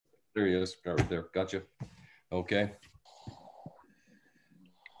There he is, right there. Gotcha. Okay.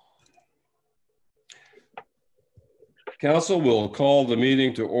 Council will call the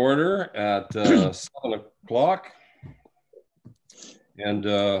meeting to order at 7 o'clock. And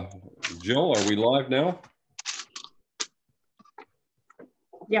Jill, are we live now?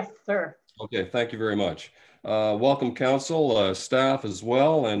 Yes, sir. Okay, thank you very much. Welcome, council, staff as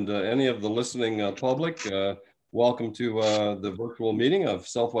well, and any of the listening public. Welcome to the virtual meeting of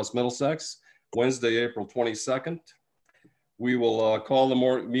Southwest Middlesex, Wednesday, April 22nd. We will call the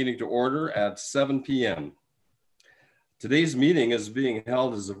meeting to order at 7 p.m. Today's meeting is being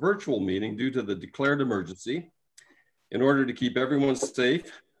held as a virtual meeting due to the declared emergency. In order to keep everyone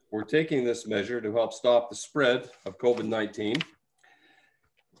safe, we're taking this measure to help stop the spread of COVID-19.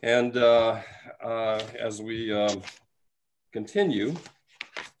 And as we continue,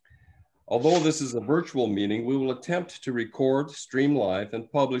 although this is a virtual meeting, we will attempt to record, stream live,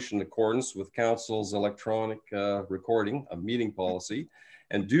 and publish in accordance with Council's electronic recording of meeting policy.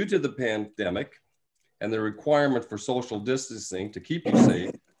 And due to the pandemic and the requirement for social distancing to keep you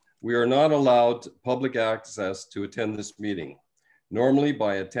safe, we are not allowed public access to attend this meeting. Normally,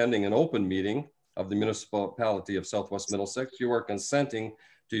 by attending an open meeting of the municipality of Southwest Middlesex, you are consenting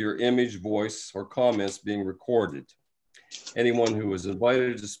to your image, voice, or comments being recorded. Anyone who is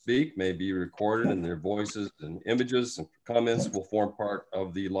invited to speak may be recorded, and their voices and images and comments will form part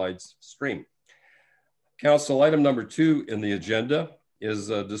of the live stream. Council item number 2 in the agenda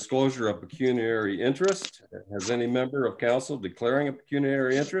is a disclosure of pecuniary interest. Has any member of council declaring a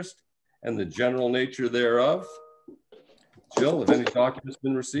pecuniary interest and the general nature thereof? Jill, have any documents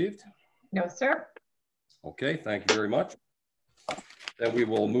been received? No, sir. Okay, thank you very much. Then we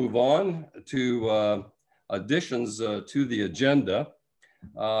will move on to additions to the agenda.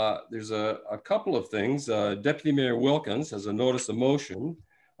 There's a couple of things. Deputy Mayor Wilkins has a notice of motion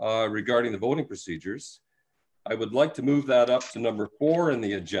regarding the voting procedures. I would like to move that up to number 4 in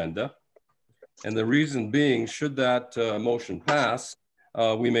the agenda. And the reason being, should that motion pass,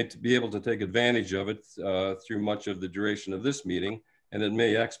 we may be able to take advantage of it through much of the duration of this meeting, and it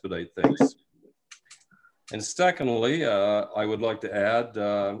may expedite things. And secondly, I would like to add,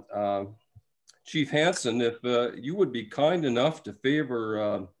 Chief Hansen, if you would be kind enough to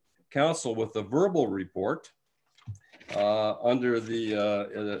favor council with a verbal report under the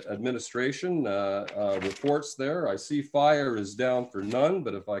administration reports there. I see fire is down for none,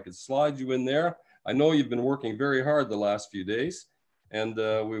 but if I could slide you in there. I know you've been working very hard the last few days, and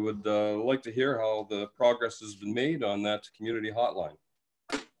we would like to hear how the progress has been made on that community hotline.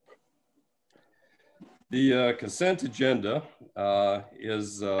 The consent agenda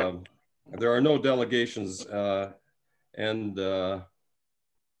is, there are no delegations and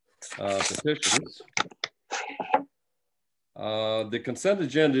petitions. The consent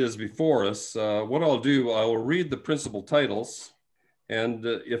agenda is before us. What I'll do, I will read the principal titles, and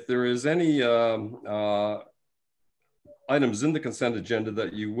if there is any items in the consent agenda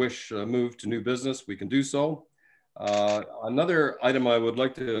that you wish moved to new business, we can do so. Another item I would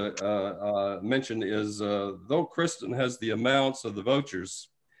like to mention is, though Kristen has the amounts of the vouchers,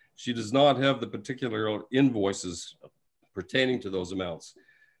 she does not have the particular invoices pertaining to those amounts.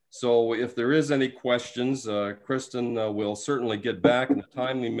 So if there is any questions, Kristen will certainly get back in a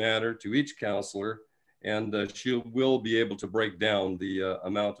timely manner to each councillor, and she will be able to break down the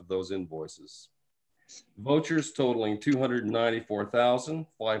amount of those invoices. Vouchers totaling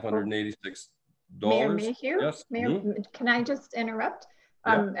 $294,586. Mayor Mayhew, Yes. Mayor, can I just interrupt?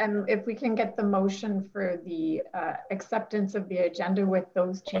 And if we can get the motion for the acceptance of the agenda with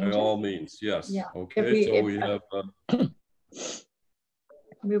those changes. By all means, yes. Yeah. Okay, so we have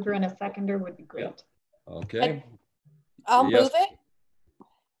mover and a seconder would be great. Yeah. Okay. I'll move it.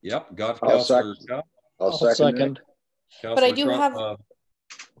 Yep, got Councillor. I'll second. But I do have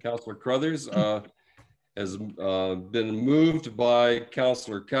Councillor Crothers has been moved by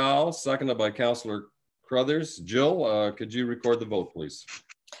Councillor Cowell, seconded by Councillor Crothers. Jill, could you record the vote, please?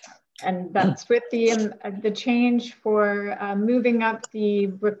 And that's with the change for moving up the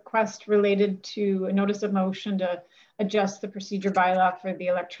request related to a notice of motion to adjust the procedure bylaw for the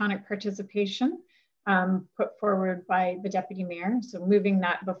electronic participation put forward by the Deputy Mayor. So moving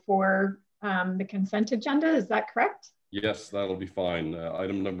that before the consent agenda, is that correct? Yes, that'll be fine.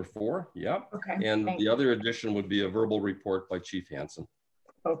 Item number 4, yeah. Okay. And the other addition would be a verbal report by Chief Hansen.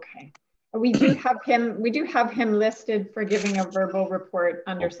 Okay. We do have him listed for giving a verbal report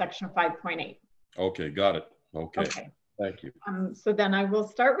under section 5.8. Okay, got it. Okay. Thank you. So then I will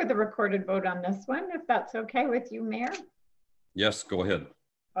start with the recorded vote on this one, if that's okay with you, Mayor. Yes, go ahead.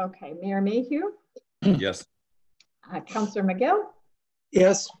 Okay, Mayor Mayhew. Yes. Councillor McGill.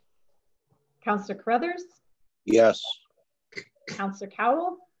 Yes. Councillor Carruthers? Yes. Councillor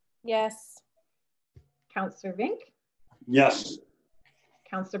Cowell? Yes. Councillor Vink? Yes.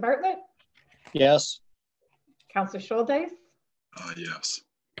 Councillor Bartlett? Yes. Councillor Scholdice? Yes.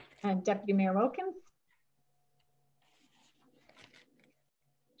 And Deputy Mayor Wilkins?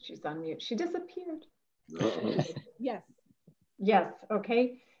 She's on mute. She disappeared. Yes. Yes,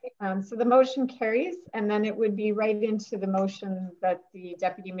 okay. So the motion carries, and then it would be right into the motion that the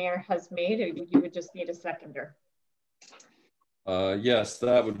Deputy Mayor has made. You would just need a seconder. Yes,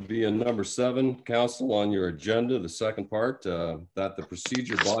 that would be a number 7, Council, on your agenda. The second part, that the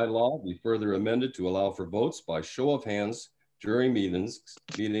procedure bylaw be further amended to allow for votes by show of hands during meetings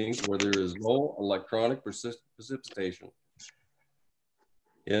where there is no electronic precipitation,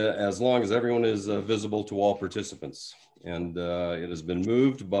 as long as everyone is visible to all participants. And it has been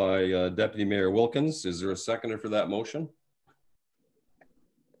moved by Deputy Mayor Wilkins. Is there a seconder for that motion?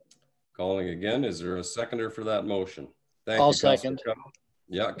 Calling again, is there a seconder for that motion? Thank you, second.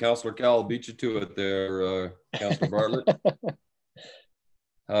 Yeah, Councillor Cowell beat you to it there, Councillor Bartlett.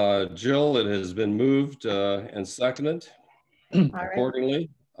 Jill, it has been moved and seconded.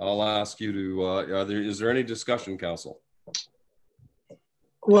 Accordingly, I'll ask you to, is there any discussion, Council?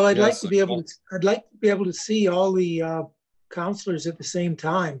 Well, I'd like to be able to see all the councillors at the same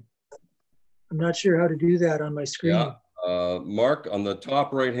time. I'm not sure how to do that on my screen. Yeah. Mark, on the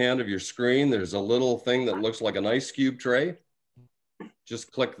top right hand of your screen, there's a little thing that looks like an ice cube tray.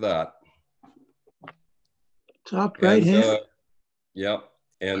 Just click that. Top right hand? Yeah.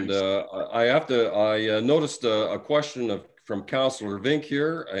 And I noticed a question from Councillor Vink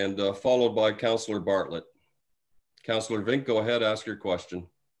here, and followed by Councillor Bartlett. Councillor Vink, go ahead, ask your question.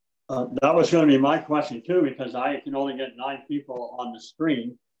 That was going to be my question too, because I can only get 9 people on the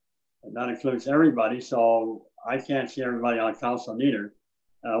screen, and that includes everybody. So I can't see everybody on council neither.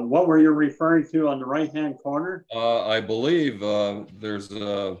 What were you referring to on the right-hand corner? I believe there's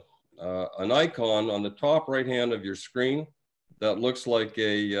an icon on the top right-hand of your screen that looks like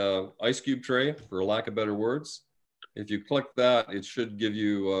a ice cube tray, for lack of better words. If you click that, it should give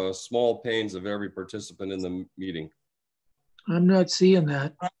you small panes of every participant in the meeting. I'm not seeing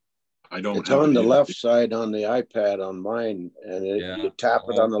that. I don't. It's on the left side on the iPad on mine, and you tap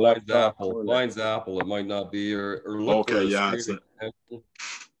it on the left top corner. Mine's Apple. It might not be, or look. Okay, yeah.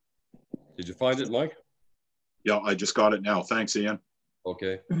 Did you find it, Mike? Yeah, I just got it now. Thanks, Ian.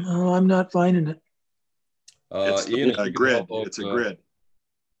 Okay. No, I'm not finding it. Ian, a grid. It's a grid.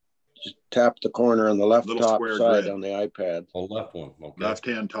 Just tap the corner on the left top side on the iPad. Oh, left one. Okay.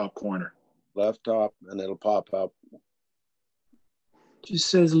 Left-hand top corner. Left top, and it'll pop up. Just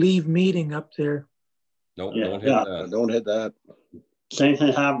says leave meeting up there. Nope, don't hit that. Don't hit that. Same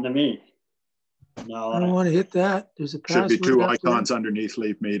thing happened to me. No, I don't want to hit that. There's a password. Should be 2 icons underneath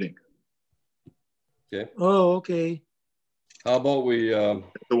leave meeting. Okay. Oh, okay. How about we... the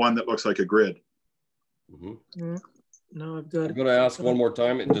one that looks like a grid. No, I've got it. I'm going to ask one more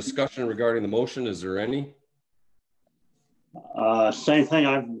time. In discussion regarding the motion, is there any? Same thing.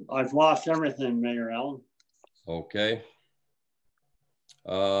 I've lost everything, Mayor Allen. Okay.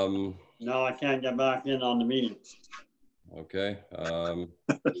 No, I can't get back in on the meeting. Okay.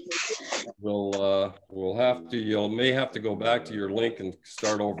 We'll have to. You may have to go back to your link and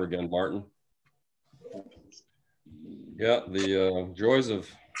start over again, Martin. Yeah, the joys of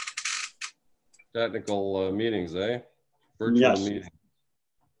technical meetings, eh? Virtual meetings.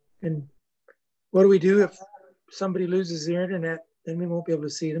 And what do we do if somebody loses their internet? Then we won't be able to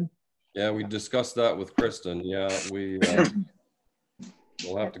see them. Yeah, we discussed that with Kristen. Yeah, we'll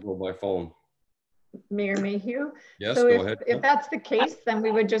have to go by phone. Mayor Mayhew? Yes, so go ahead. If that's the case, then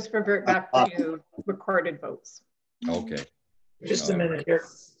we would just revert back to recorded votes. Okay. Just a minute here.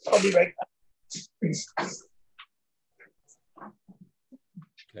 I'll be right back.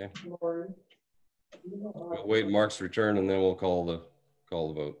 Okay. We'll wait Mark's return and then we'll call the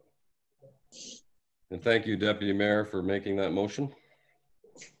vote. And thank you, Deputy Mayor, for making that motion.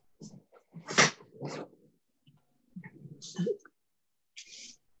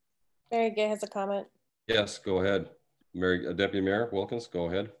 Mary Gay has a comment. Yes, go ahead. Deputy Mayor Wilkins, go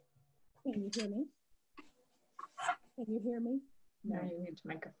ahead. Can you hear me? Can you hear me? No, you need to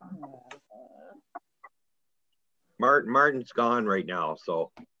microphone. Martin's gone right now,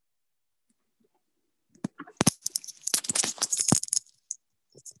 so.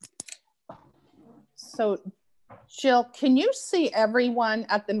 So, Jill, can you see everyone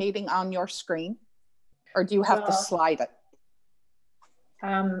at the meeting on your screen? Or do you have to slide it?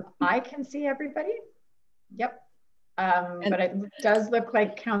 I can see everybody. Yep. But it does look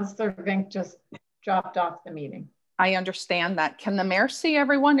like Councillor Vink just dropped off the meeting. I understand that. Can the mayor see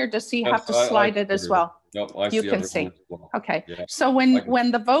everyone, or does he have to slide it as well? Nope, I you see can see. Well. Okay. Yeah. So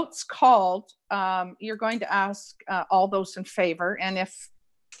when the vote's called, you're going to ask all those in favor, and if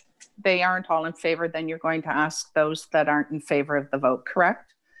they aren't all in favor, then you're going to ask those that aren't in favor of the vote,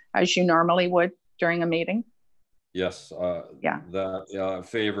 correct? As you normally would during a meeting? Yes. That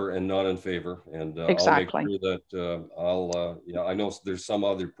favor and not in favor. And exactly. I'll make sure that I know there's some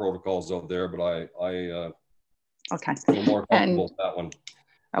other protocols out there, but I okay. feel more comfortable with that one.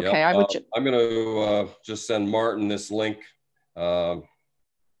 Okay. Yep. I'm going to just send Martin this link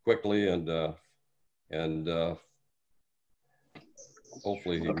quickly and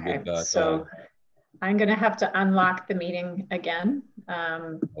hopefully he can get back on. I'm going to have to unlock the meeting again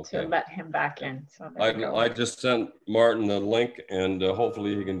to let him back in. So I just sent Martin the link, and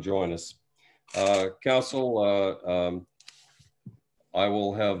hopefully he can join us. Council, I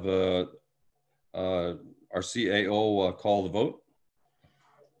will have our CAO call the vote.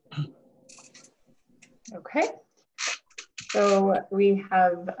 Okay. So we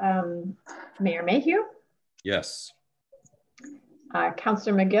have Mayor Mayhew. Yes.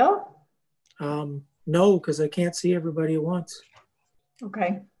 Councillor McGill. No, because I can't see everybody at once.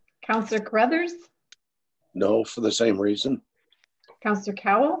 Okay. Councillor Carruthers? No, for the same reason. Councillor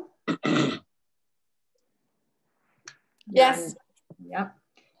Cowell? Yes. Yep.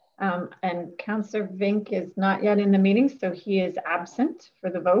 And Councillor Vink is not yet in the meeting, so he is absent for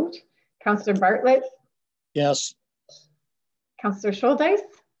the vote. Councillor Bartlett? Yes. Councillor Scholdice?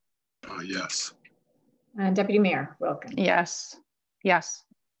 Yes. And Deputy Mayor Wilkin? Yes. Yes.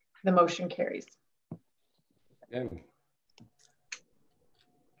 The motion carries. Okay.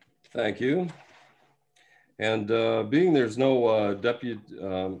 Thank you. And being there's no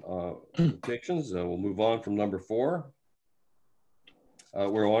deputations, we'll move on from number 4.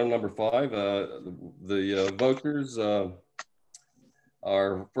 We're on number 5. The vouchers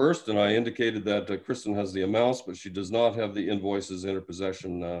are first, and I indicated that Kristen has the amounts, but she does not have the invoices in her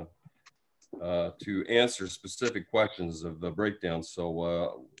possession to answer specific questions of the breakdown.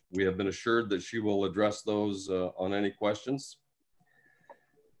 So we have been assured that she will address those on any questions.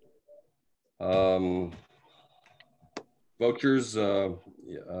 Vouchers, I'll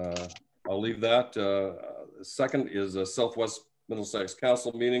leave that. Second is Southwest Middlesex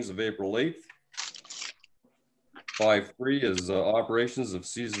Council meetings of April 8th. 5.3 is operations of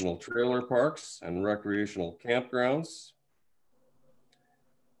seasonal trailer parks and recreational campgrounds.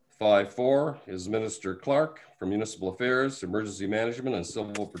 5.4 is Minister Clark for Municipal Affairs, Emergency Management, and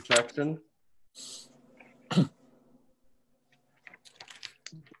Civil Protection.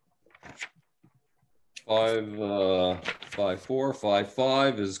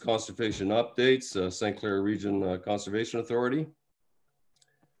 5.5 is conservation updates, St. Clair Region Conservation Authority.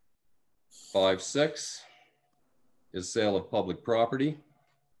 5.6 is sale of public property.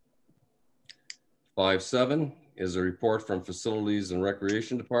 5.7 is a report from Facilities and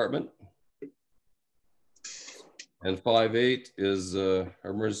Recreation Department. And 5.8 is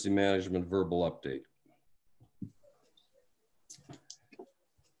emergency management verbal update.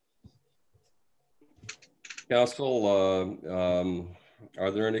 Council,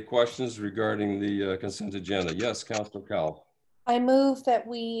 are there any questions regarding the consent agenda? Yes, Councilor Cowell. I move that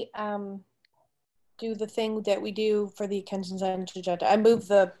we do the thing that we do for the consent agenda. I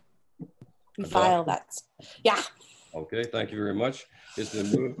move we file that. Yeah. Okay, thank you very much. It's been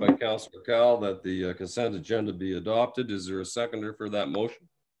moved by Councilor Cowell that the consent agenda be adopted. Is there a seconder for that motion?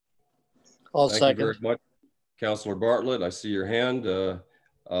 I'll second. Thank you very much. Councilor Bartlett, I see your hand.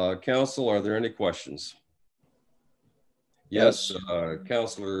 Council, are there any questions? Yes,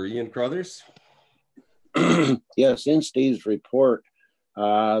 Councilor Ian Carruthers. Yes, in Steve's report,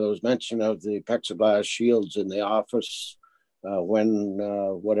 there was mention of the plexiglass shields in the office when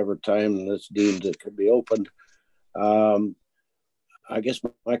whatever time that's deemed it could be opened. I guess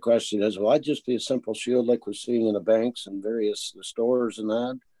my question is, will that just be a simple shield like we're seeing in the banks and various stores and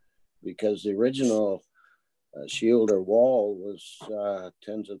that? Because the original shield or wall was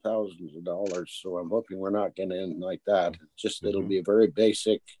tens of thousands of dollars. So I'm hoping we're not getting in like that. It's just it'll be a very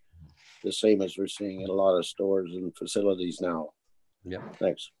basic, the same as we're seeing in a lot of stores and facilities now. Yeah.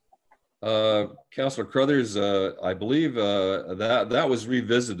 Thanks. Councilor Carruthers, I believe that was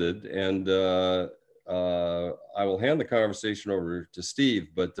revisited, and I will hand the conversation over to Steve,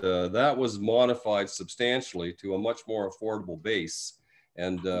 but that was modified substantially to a much more affordable base.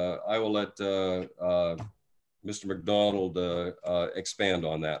 And I will let Mr. McDonald expand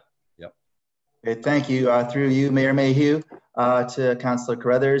on that. Yep. Okay, thank you. Through you, Mayor Mayhew, to Councilor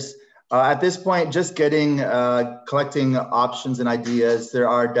Carruthers. At this point, just collecting options and ideas. There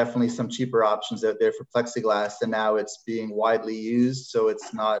are definitely some cheaper options out there for plexiglass, and now it's being widely used, so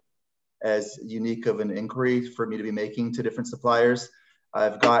it's not as unique of an inquiry for me to be making to different suppliers.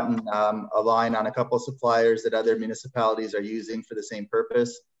 I've gotten a line on a couple of suppliers that other municipalities are using for the same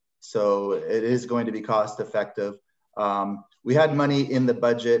purpose, so it is going to be cost effective. We had money in the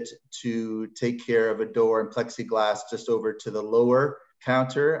budget to take care of a door and plexiglass just over to the lower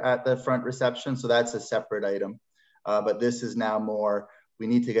counter at the front reception, so that's a separate item. But this is now more, we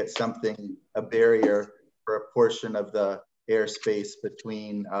need to get something, a barrier for a portion of the airspace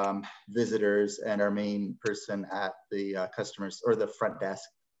between visitors and our main person at the customers or the front desk,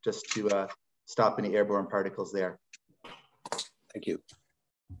 just to stop any airborne particles there. Thank you.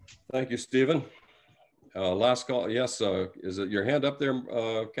 Thank you, Stephen. Last call. Yes, is it your hand up there,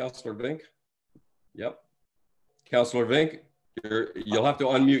 Councillor Vink? Yep. Councillor Vink, you'll have to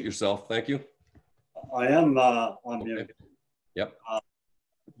unmute yourself. Thank you. I am on mute. Okay. Yep.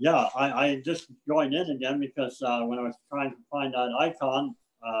 Yeah, I just joined in again because when I was trying to find that icon,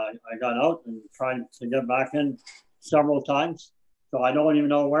 I got out and tried to get back in several times. So I don't even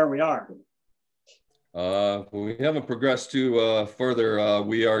know where we are. We haven't progressed too further.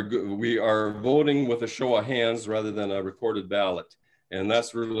 We are voting with a show of hands rather than a recorded ballot. And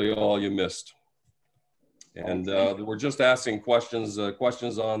that's really all you missed. And we're just asking questions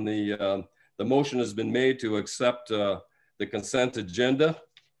on the motion has been made to accept the consent agenda.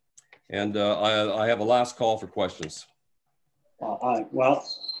 And I have a last call for questions. Well,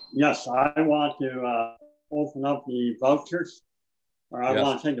 yes, I want to open up the vouchers, or I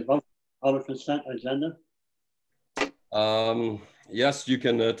want to take the vote out of consent agenda. Yes, you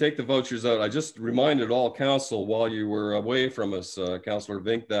can take the vouchers out. I just reminded all council while you were away from us, Councillor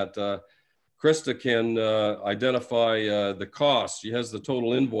Vink, that Krista can identify the cost. She has the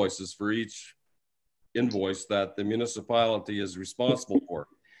total invoices for each invoice that the municipality is responsible for.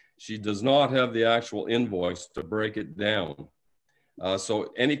 She does not have the actual invoice to break it down.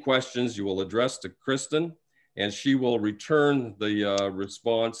 So any questions you will address to Kristen, and she will return the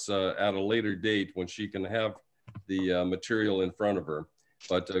response at a later date when she can have the material in front of her.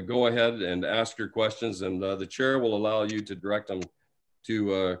 But go ahead and ask your questions, and the chair will allow you to direct them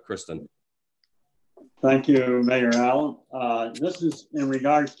to Kristen. Thank you, Mayor Allen. This is in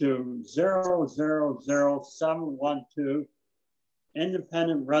regards to 000712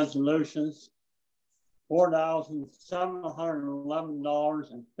 independent resolutions,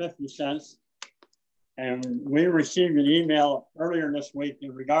 $4,711.50. And we received an email earlier this week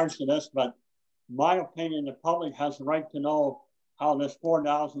in regards to this, but in my opinion, the public has the right to know how this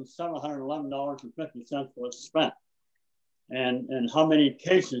 $4,711.50 was spent and how many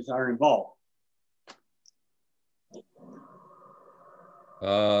cases are involved.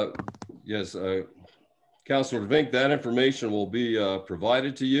 Yes, Councillor Vink, that information will be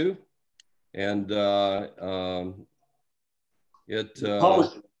provided to you, and the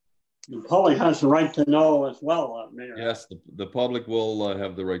public has the right to know as well, Mayor. Yes, the public will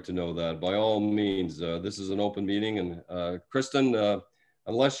have the right to know that. By all means, this is an open meeting, and Kristen,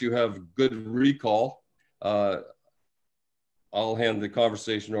 unless you have good recall, I'll hand the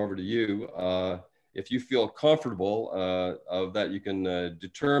conversation over to you. If you feel comfortable of that, you can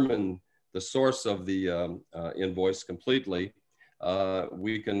determine the source of the invoice completely.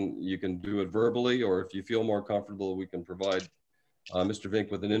 You can do it verbally, or if you feel more comfortable, we can provide Mr.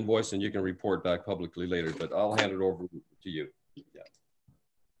 Vink with an invoice, and you can report back publicly later. But I'll hand it over to you. Yeah.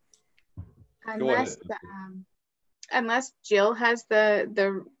 Unless Jill has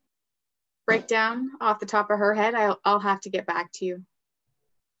the breakdown off the top of her head, I'll have to get back to you.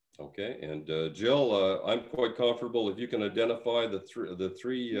 Okay, and Jill, I'm quite comfortable if you can identify the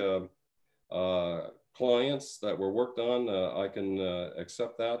three clients that were worked on. I can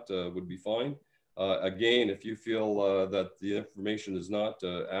accept that. Would be fine. Again, if you feel that the information is not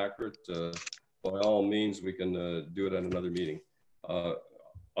accurate, by all means, we can do it at another meeting.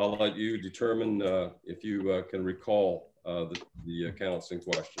 I'll let you determine if you can recall the accounts in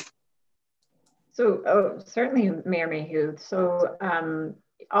question. So certainly, Mayor Mayhew. So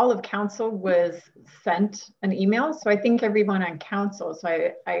all of council was sent an email. So I think everyone on council. So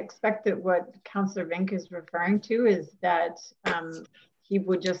I expect that what Councillor Vink is referring to is that he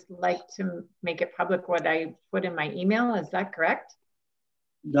would just like to make it public what I put in my email. Is that correct?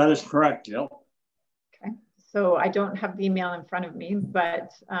 That is correct, Jill. Okay. So I don't have the email in front of me,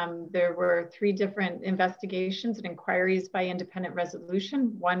 but there were 3 different investigations and inquiries by independent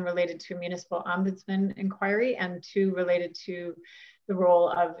resolution, 1 related to a municipal ombudsman inquiry and 2 related to the role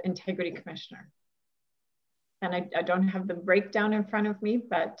of integrity commissioner. And I don't have the breakdown in front of me,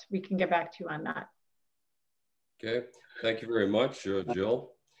 but we can get back to you on that. Okay, thank you very much,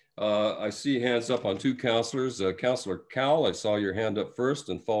 Jill. I see hands up on two councillors. Councillor Cowell, I saw your hand up first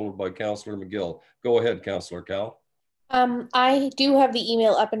and followed by Councillor McGill. Go ahead, Councillor Cowell. I do have the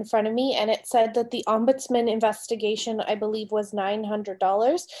email up in front of me, and it said that the ombudsman investigation, I believe, was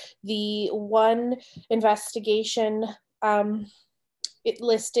 $900. The one investigation it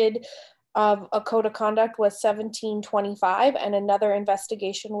listed of a code of conduct was $1,725, and another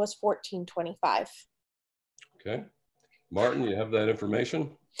investigation was $1,425. Okay, Martin, you have that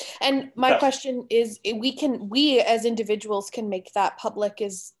information? And my question is, we as individuals can make that public.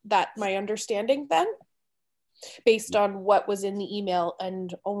 Is that my understanding then? Based on what was in the email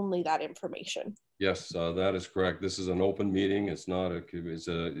and only that information. Yes, that is correct. This is an open meeting. It's not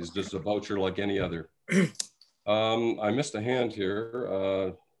it's just a voucher like any other. I missed a hand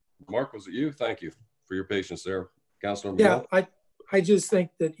here. Mark, was it you? Thank you for your patience there. Councillor McGill. Yeah, I just think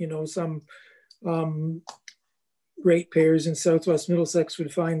that, you know, some ratepayers in Southwest Middlesex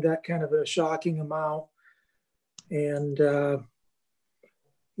would find that kind of a shocking amount. And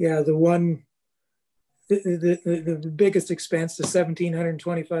yeah, the biggest expense, the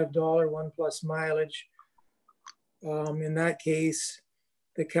 $1,725 one plus mileage. In that case,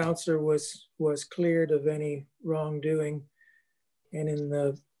 the councillor was cleared of any wrongdoing. And in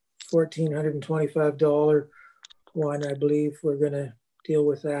the $1,425 one, I believe we're going to deal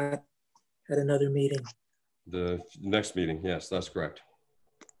with that at another meeting. The next meeting, yes, that's correct.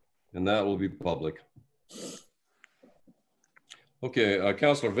 And that will be public. Okay,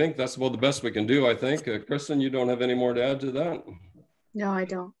 Councillor Vink, that's about the best we can do, I think. Kristen, you don't have any more to add to that? No, I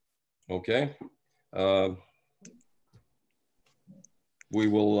don't. Okay. We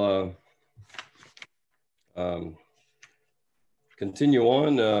will continue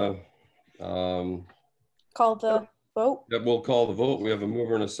on. Call the vote. Yeah, we'll call the vote. We have a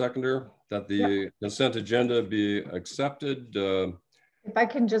mover and a seconder that the consent agenda be accepted. If I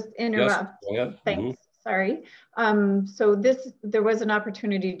can just interrupt. Yes, go ahead. Thanks. Sorry. So there was an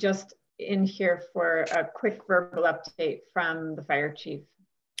opportunity just in here for a quick verbal update from the fire chief.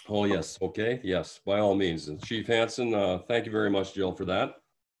 Oh, yes. Okay. Yes, by all means. And Chief Hansen, thank you very much, Jill, for that.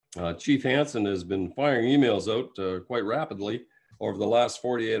 Chief Hansen has been firing emails out quite rapidly over the last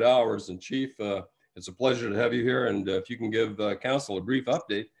 48 hours. And Chief, it's a pleasure to have you here. And if you can give council a brief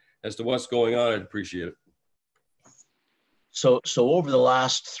update as to what's going on, I'd appreciate it. So over the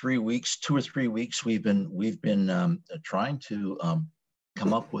last 3 weeks, 2 or 3 weeks, we've been trying to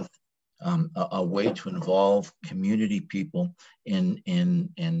come up with a way to involve community people in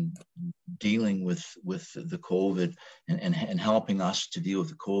dealing with the COVID and helping us to deal with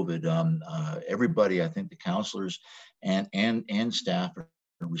the COVID. Everybody, I think the councillors and staff are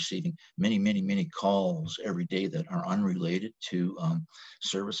receiving many calls every day that are unrelated to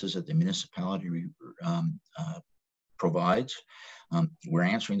services that the municipality provides. We're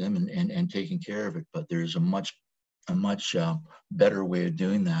answering them and taking care of it, but there's a much better way of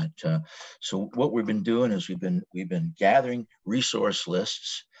doing that. So what we've been doing is we've been gathering resource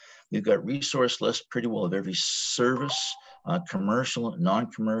lists. We've got resource lists pretty well of every service, commercial,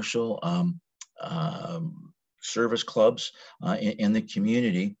 non-commercial, service clubs in the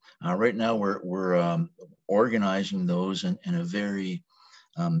community. Right now we're organizing those in a very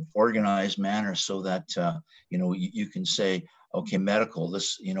organized manner so that you know, you can say, okay, medical,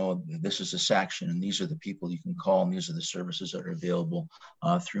 this, you know, this is a section and these are the people you can call and these are the services that are available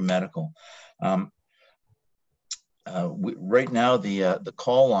through medical. Right now the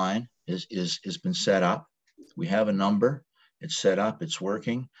call line has been set up. We have a number, it's set up, it's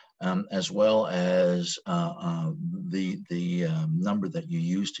working, as well as the number that you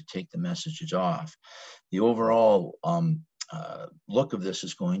use to take the messages off. The overall look of this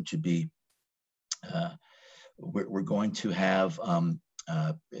is going to be, we're going to have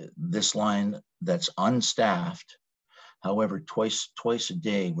this line that's unstaffed. However, twice a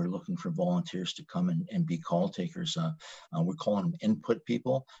day, we're looking for volunteers to come and be call takers. We're calling them input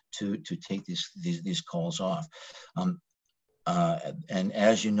people to take these calls off. And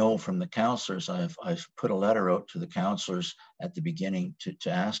as you know from the councillors, I've put a letter out to the councillors at the beginning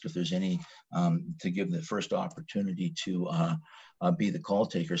to ask if there's any, to give the first opportunity to be the call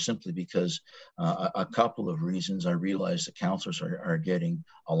taker, simply because a couple of reasons. I realize the councillors are getting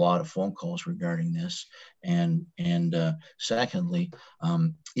a lot of phone calls regarding this. And secondly,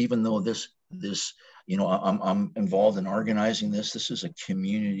 even though this, you know, I'm involved in organizing this, this is a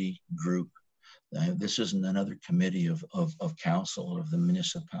community group. This isn't another committee of council of the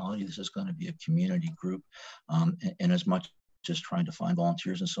municipality. This is going to be a community group. And as much just trying to find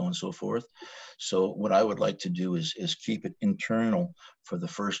volunteers and so on and so forth. So what I would like to do is keep it internal for the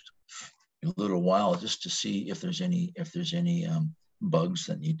first little while, just to see if there's any bugs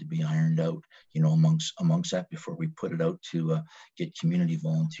that need to be ironed out, you know, amongst that before we put it out to get community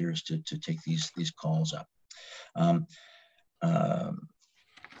volunteers to take these calls up.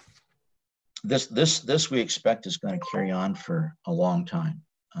 This we expect is going to carry on for a long time.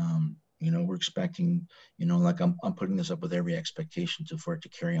 You know, we're expecting, you know, like I'm putting this up with every expectation for it to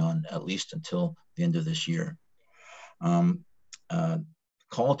carry on at least until the end of this year.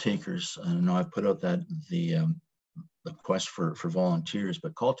 Call takers, I know I've put out that the quest for volunteers,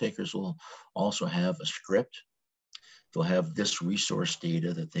 but call takers will also have a script. They'll have this resource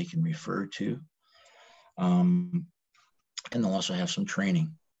data that they can refer to. And they'll also have some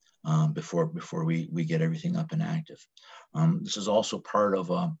training before we get everything up and active. This is also part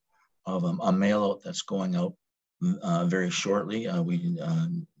of a mail out that's going out very shortly.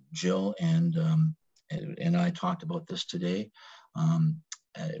 Jill and I talked about this today.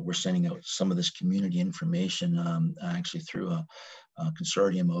 We're sending out some of this community information actually through a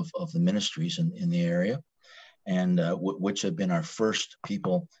consortium of the ministries in the area, and which have been our first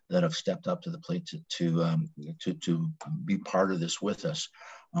people that have stepped up to the plate to be part of this with us.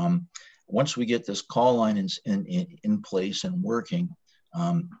 Once we get this call line in place and working,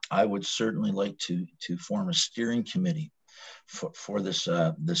 I would certainly like to form a steering committee for this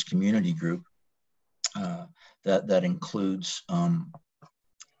this community group that includes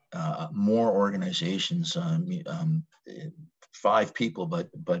more organizations, 5 people,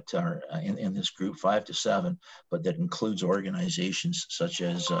 but are in this group, 5 to 7, but that includes organizations such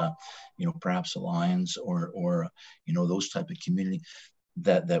as you know, perhaps Alliance or you know, those type of community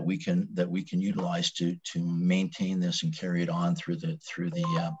that we can utilize to maintain this and carry it on through the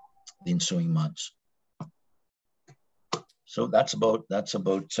ensuing months. So that's about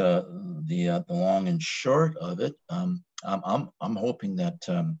the long and short of it. I'm hoping that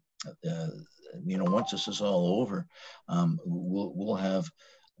you know, once this is all over, we'll have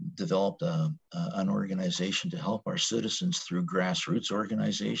developed an organization to help our citizens through grassroots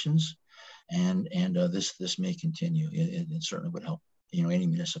organizations, and this may continue. It certainly would help, you know, any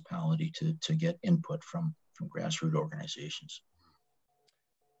municipality to get input from grassroots organizations.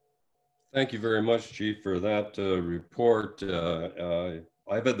 Thank you very much, Chief, for that report.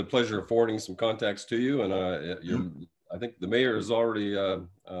 I've had the pleasure of forwarding some contacts to you, and I think the mayor has already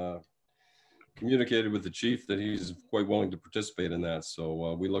communicated with the chief that he's quite willing to participate in that.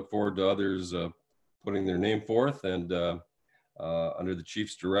 So we look forward to others putting their name forth and under the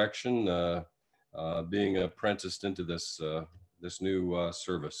chief's direction, being apprenticed into this this new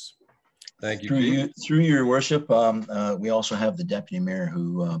service. Thank you. Through your worship, we also have the deputy mayor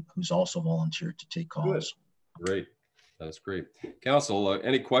who's also volunteered to take calls. Good. Great, that's great. Council,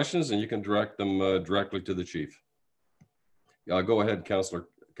 any questions, and you can direct them directly to the chief. Go ahead, Councillor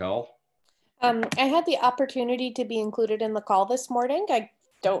Cowell. I had the opportunity to be included in the call this morning. I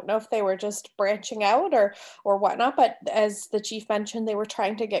don't know if they were just branching out or whatnot, but as the chief mentioned, they were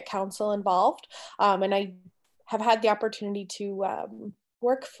trying to get council involved. And I have had the opportunity to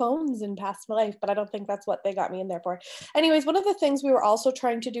work phones in past life, but I don't think that's what they got me in there for. Anyways, one of the things we were also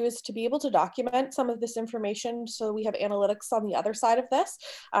trying to do is to be able to document some of this information so we have analytics on the other side of this.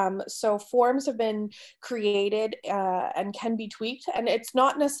 So forms have been created and can be tweaked, and it's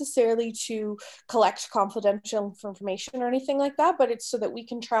not necessarily to collect confidential information or anything like that, but it's so that we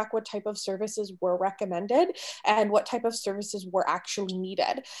can track what type of services were recommended and what type of services were actually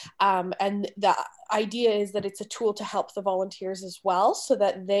needed. And the idea is that it's a tool to help the volunteers as well, so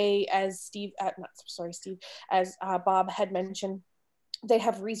that they, as Bob had mentioned, they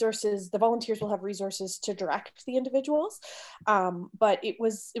have resources, the volunteers will have resources to direct the individuals. But it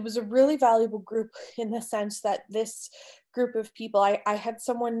was a really valuable group in the sense that this group of people, I had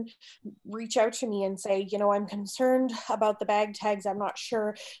someone reach out to me and say, you know, I'm concerned about the bag tags. I'm not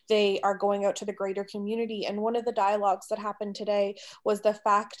sure they are going out to the greater community. And one of the dialogues that happened today was the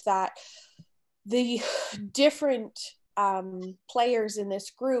fact that the different players in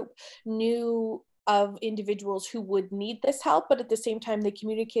this group knew of individuals who would need this help, but at the same time they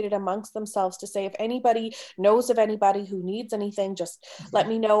communicated amongst themselves to say, if anybody knows of anybody who needs anything, just let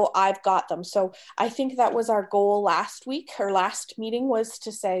me know, I've got them. So I think that was our goal last week, or last meeting, was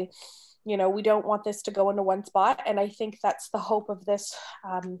to say, you know, we don't want this to go into one spot. And I think that's the hope of this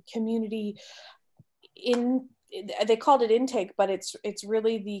community they called it intake, but it's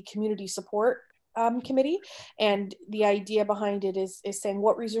really the community support committee, and the idea behind it is saying,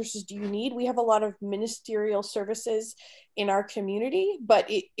 what resources do you need? We have a lot of ministerial services in our community, but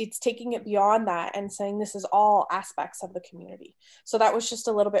it's taking it beyond that and saying this is all aspects of the community. So that was just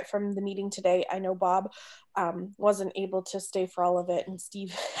a little bit from the meeting today. I know Bob wasn't able to stay for all of it, and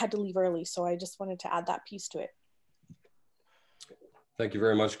Steve had to leave early, so I just wanted to add that piece to it. Thank you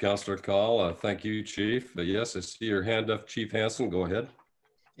very much, Councillor Call. Thank you, Chief. Yes, I see your hand up, Chief Hansen. Go ahead.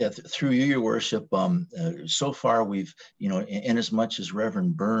 Yeah, through you, Your Worship. So far, we've, in as much as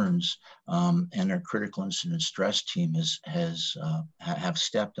Reverend Burns and our critical incident stress team have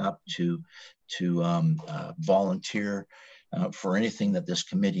stepped up to volunteer for anything that this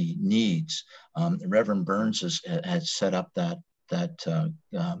committee needs. Reverend Burns has set up that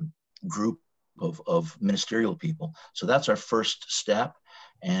group of ministerial people. So that's our first step,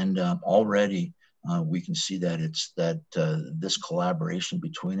 and already we can see that this collaboration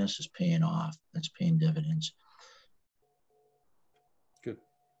between us is paying off. It's paying dividends. Good.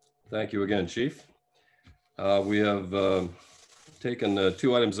 Thank you again, Chief. We have taken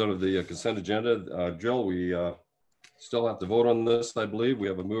 2 items out of the consent agenda. Jill, we still have to vote on this, I believe. We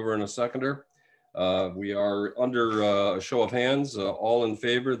have a mover and a seconder. We are under a show of hands. All in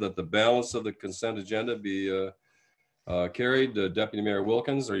favor that the balance of the consent agenda be carried. Deputy Mayor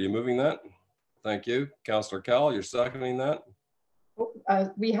Wilkins, are you moving that? Thank you. Councillor Cowell, you're seconding that?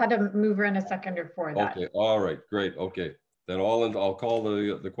 We had a mover and a seconder for that. Okay, all right, great. Okay, then I'll call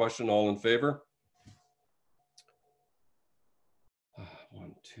the question. All in favor?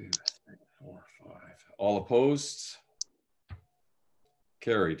 1, 2, 3, 4, 5. All opposed?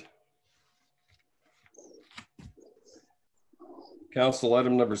 Carried. Council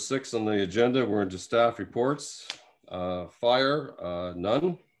item number 6 on the agenda, we're into staff reports. Fire,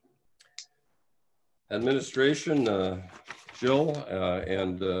 none. Administration, Jill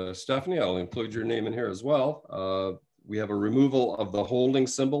and Stephanie, I'll include your name in here as well. We have a removal of the holding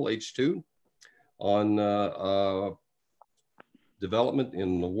symbol H2 on development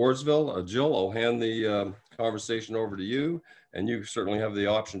in Wardsville. Jill, I'll hand the conversation over to you, and you certainly have the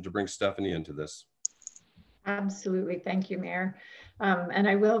option to bring Stephanie into this. Absolutely, thank you, Mayor. And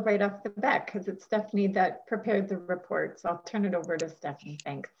I will right off the bat because it's Stephanie that prepared the report. So I'll turn it over to Stephanie,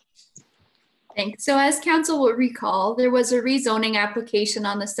 thanks. Thanks. So as council will recall, there was a rezoning application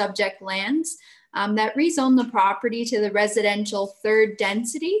on the subject lands that rezoned the property to the residential 3rd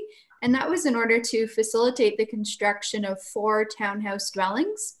density. And that was in order to facilitate the construction of 4 townhouse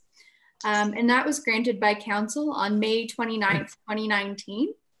dwellings. And that was granted by council on May 29th,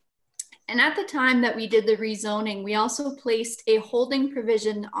 2019. And at the time that we did the rezoning, we also placed a holding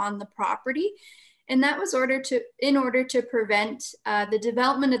provision on the property. And that was in order to prevent the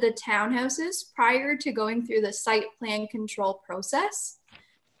development of the townhouses prior to going through the site plan control process.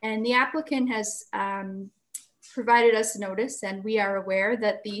 And the applicant has provided us notice, and we are aware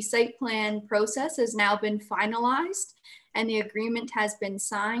that the site plan process has now been finalized and the agreement has been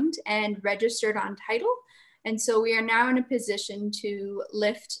signed and registered on title. And so we are now in a position to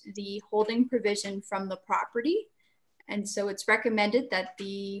lift the holding provision from the property. And so it's recommended that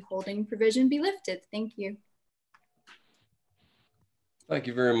the holding provision be lifted. Thank you. Thank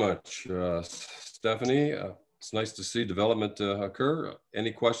you very much, Stephanie. It's nice to see development occur.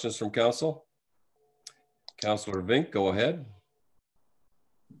 Any questions from council? Councillor Vink, go ahead.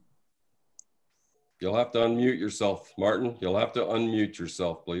 You'll have to unmute yourself, Martin. You'll have to unmute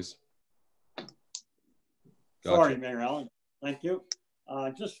yourself, please. Gotcha. Sorry, Mayor Allen. Thank you.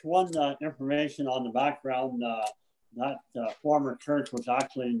 Just one information on the background. That former church was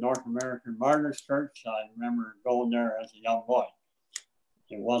actually North American Martyrs Church. I remember going there as a young boy.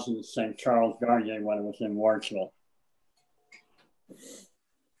 It wasn't St. Charles Garnier when it was in Wardsville.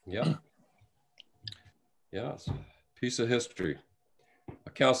 Yeah. Yeah, it's a piece of history.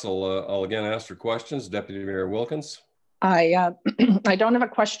 Council, I'll again ask for questions. Deputy Mayor Wilkins. I don't have a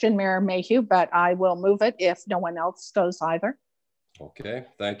question, Mayor Mayhew, but I will move it if no one else does either. Okay,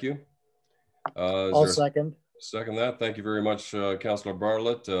 thank you. I'll second. Second that. Thank you very much, Councillor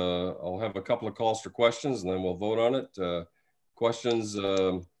Bartlett. I'll have a couple of calls for questions and then we'll vote on it. Questions,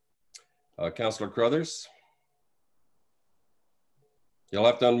 Councillor Crothers. You'll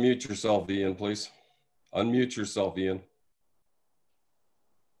have to unmute yourself, Ian, please. Unmute yourself, Ian.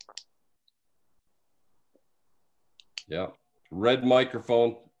 Yeah, red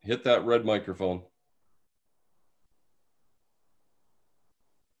microphone. Hit that red microphone.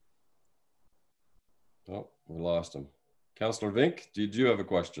 Oh, we lost him. Councillor Vink, did you have a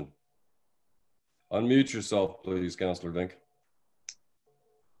question? Unmute yourself, please, Councillor Vink.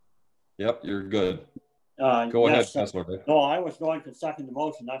 Yep, you're good. Go ahead, Councillor Vink. No, I was going to second the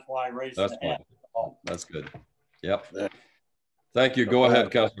motion. That's why I raised the hand. Oh, that's good. Yep. Thank you. Go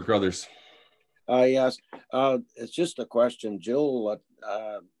ahead, Councilor Crothers. Yes, it's just a question. Jill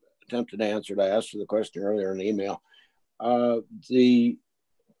attempted to answer it. I asked her the question earlier in the email. The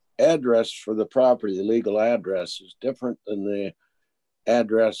address for the property, the legal address, is different than the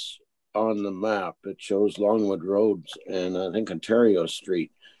address on the map. It shows Longwood Road and I think Ontario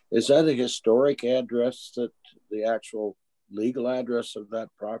Street. Is that a historic address, that the actual legal address of that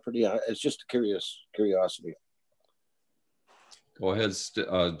property? It's just a curiosity. Go ahead,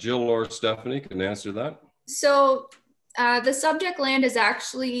 Jill or Stephanie can answer that. So the subject land is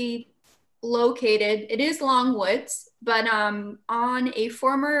actually located, it is Longwoods, but on a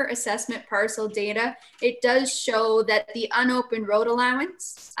former assessment parcel data, it does show that the unopened road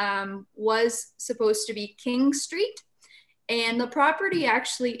allowance was supposed to be King Street. And the property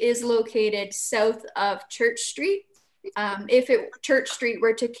actually is located south of Church Street. If Church Street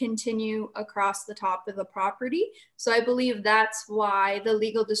were to continue across the top of the property. So I believe that's why the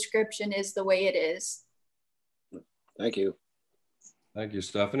legal description is the way it is. Thank you. Thank you,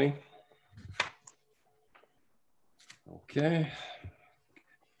 Stephanie. Okay.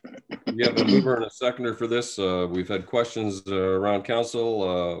 We have a mover and a seconder for this. We've had questions around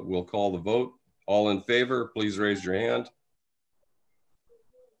council. We'll call the vote. All in favor, please raise your hand.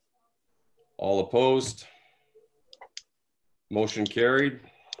 All opposed? Motion carried.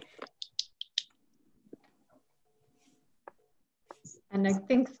 And I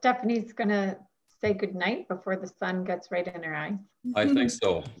think Stephanie's gonna say goodnight before the sun gets right in her eyes. I think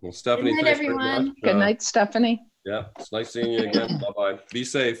so. Well, Stephanie, good night, everyone. Good night, Stephanie. Yeah, it's nice seeing you again. Bye-bye. Be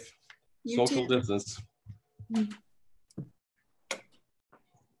safe. You Social too. distance.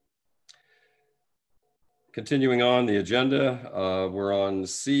 Continuing on the agenda, we're on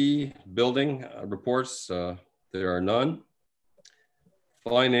C, building reports. There are none.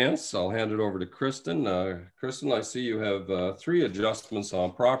 Finance, I'll hand it over to Kristen. Kristen, I see you have 3 adjustments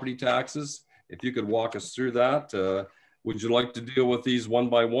on property taxes. If you could walk us through that, would you like to deal with these one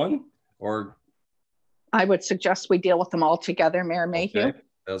by one, or? I would suggest we deal with them all together, Mayor Mayhew. Okay,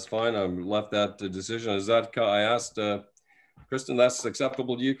 that's fine. I've left that decision. Is that, I asked Kristen, that's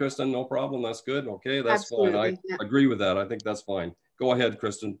acceptable to you, Kristen? No problem. That's good. Okay, that's Absolutely, fine. I agree with that. I think that's fine. Go ahead,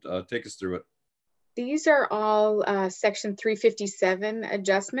 Kristen. Take us through it. These are all Section 357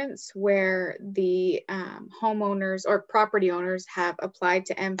 adjustments where the homeowners or property owners have applied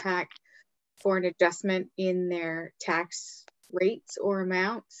to MPAC for an adjustment in their tax rates or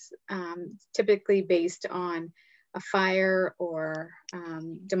amounts, typically based on a fire or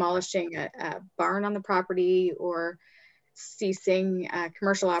demolishing a barn on the property or ceasing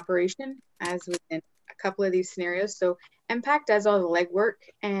commercial operation, as within a couple of these scenarios. So MPAC does all the legwork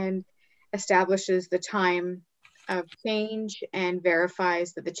and establishes the time of change and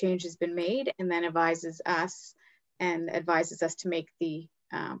verifies that the change has been made, and then advises us to make the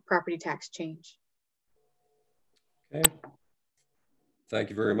property tax change. Okay. Thank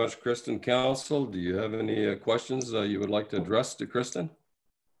you very much, Kristen. Council, do you have any questions you would like to address to Kristen?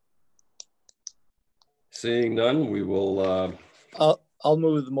 Seeing none, we will. I'll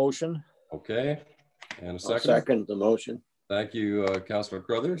move the motion. Okay. And a second. I'll second the motion. Thank you, Councilor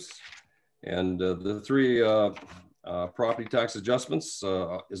Crothers. And the 3 property tax adjustments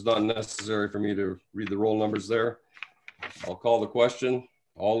is not necessary for me to read the roll numbers there. I'll call the question.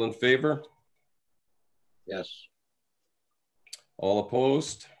 All in favor? Yes. All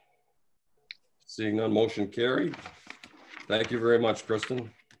opposed? Seeing none, motion carried. Thank you very much,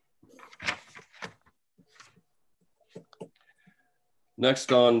 Kristen.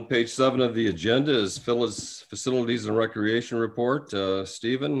 Next on page 7 of the agenda is Phyllis Facilities and Recreation Report.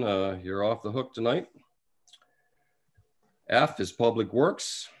 Stephen, you're off the hook tonight. F is Public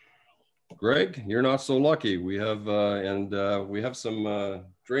Works. Greg, you're not so lucky. We have we have some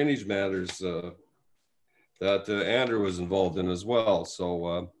drainage matters that Andrew was involved in as well.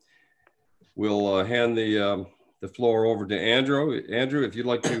 So we'll hand the floor over to Andrew. Andrew, if you'd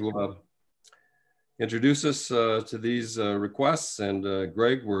like to introduce us to these requests, and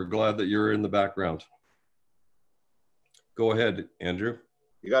Greg, we're glad that you're in the background. Go ahead, Andrew.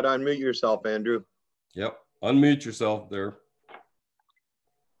 You got to unmute yourself, Andrew. Yep, unmute yourself there.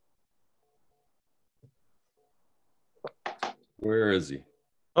 Where is he?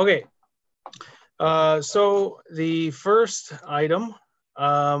 Okay. So the first item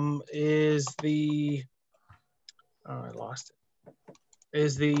is the, I lost it.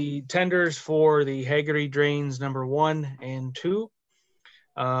 Is the tenders for the Haggerty drains number 1 and 2.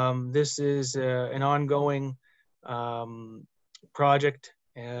 This is an ongoing project.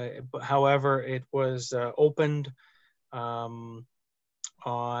 However, it was opened on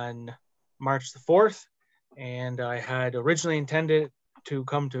March the 4th. And I had originally intended to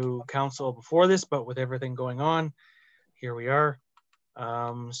come to council before this, but with everything going on, here we are.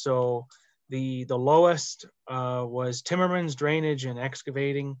 So the lowest was Timmerman's Drainage and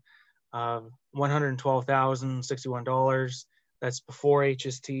Excavating, $112,061. That's before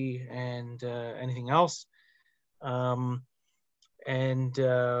HST and anything else. I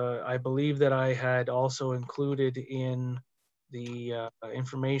believe that I had also included in the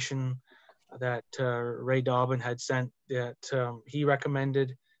information that Ray Dobbin had sent that he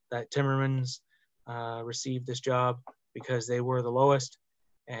recommended that Timmermans receive this job because they were the lowest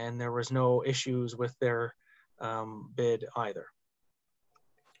and there was no issues with their bid either.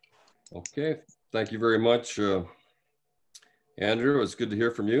 Okay, thank you very much, Andrew. It's good to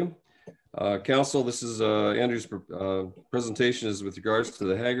hear from you. Council, this is Andrew's presentation is with regards to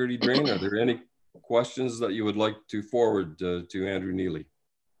the Haggerty Drain. Are there any questions that you would like to forward to Andrew Neely?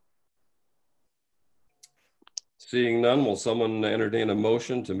 Seeing none, will someone entertain a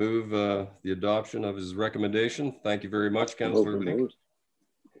motion to move the adoption of his recommendation? Thank you very much, Councillor Vink.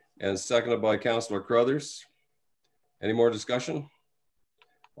 And seconded by Councillor Crothers. Any more discussion?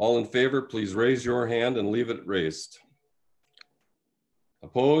 All in favor, please raise your hand and leave it raised.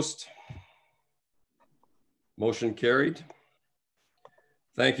 Opposed? Motion carried.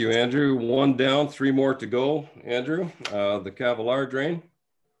 Thank you, Andrew. One down, three more to go. Andrew, the Cavalier Drain.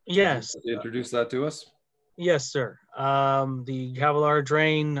 Yes. Introduce that to us. Yes, sir. The Cavalier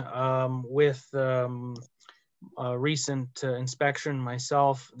Drain, with a recent inspection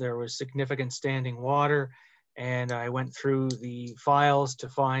myself, there was significant standing water, and I went through the files to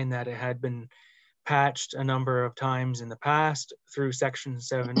find that it had been patched a number of times in the past through Section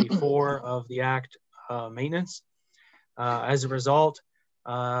 74 of the Act maintenance. As a result,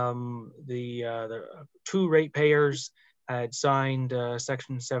 the two ratepayers had signed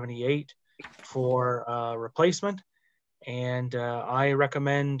Section 78 for replacement, and I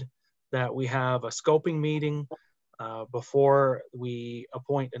recommend that we have a scoping meeting before we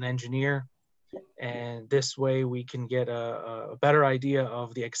appoint an engineer, and this way we can get a better idea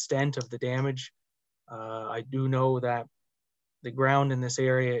of the extent of the damage. I do know that the ground in this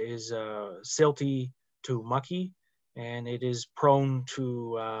area is silty to mucky, and it is prone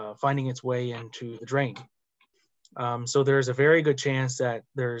to finding its way into the drain. So there's a very good chance that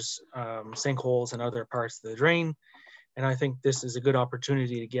there's sinkholes in other parts of the drain. And I think this is a good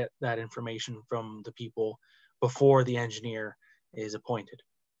opportunity to get that information from the people before the engineer is appointed.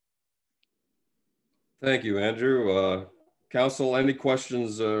 Thank you, Andrew. Council, any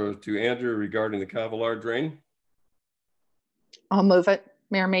questions to Andrew regarding the Cavalier Drain? I'll move it.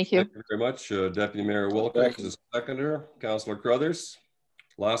 Mayor Mayhew. Thank you very much. Deputy Mayor Wilkins is seconder. Councillor Crothers,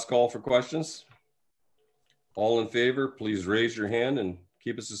 last call for questions. All in favor, please raise your hand and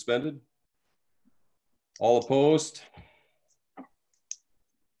keep it suspended. All opposed?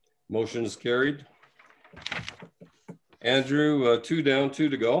 Motion is carried. Andrew, two down, two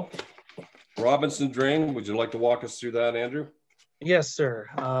to go. Robinson Drain, would you like to walk us through that, Andrew? Yes, sir.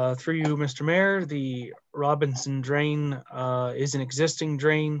 Through you, Mr. Mayor, the Robinson Drain is an existing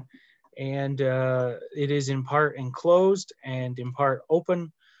drain, and it is in part enclosed and in part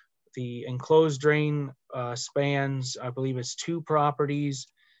open. The enclosed drain spans, I believe it's 2 properties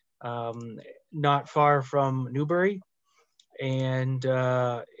not far from Newbury, and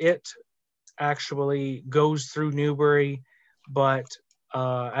it actually goes through Newbury, but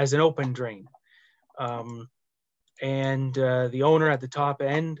as an open drain. The owner at the top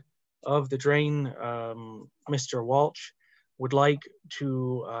end of the drain, Mr. Walsh, would like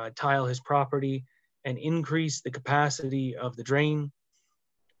to tile his property and increase the capacity of the drain.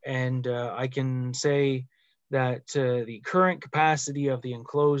 And I can say that the current capacity of the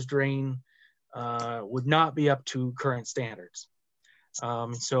enclosed drain would not be up to current standards.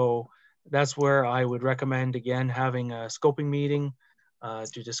 So that's where I would recommend, again, having a scoping meeting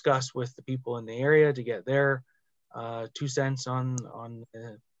to discuss with the people in the area to get their 2 cents on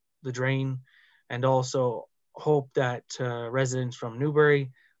the drain, and also hope that residents from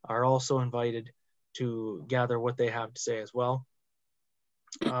Newbury are also invited to gather what they have to say as well.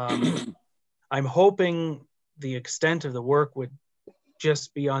 I'm hoping the extent of the work would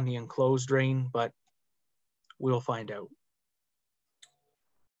just be on the enclosed drain, but we'll find out.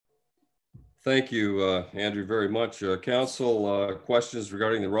 Thank you, Andrew, very much. Council, questions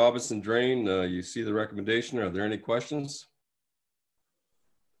regarding the Robinson Drain? You see the recommendation. Are there any questions?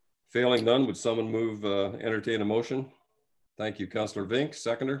 Failing none, would someone move, entertain a motion? Thank you, Councillor Vink,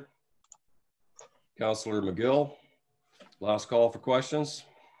 seconder. Councillor McGill, last call for questions.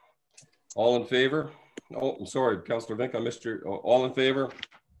 All in favor? Oh, I'm sorry, Councillor Vink, I missed your, all in favor?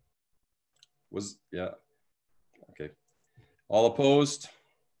 Yeah. Okay. All opposed?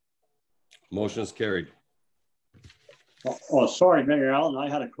 Motion is carried. Oh, sorry, Mayor Allen, I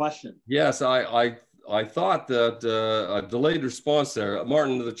had a question. Yes, I thought that a delayed response there.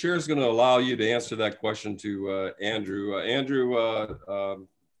 Martin, the chair is going to allow you to answer that question to Andrew. Andrew,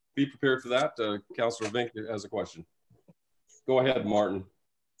 be prepared for that. Councillor Vink has a question. Go ahead, Martin.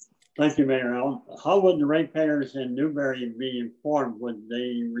 Thank you, Mayor Allen. How would the ratepayers in Newbury be informed? Would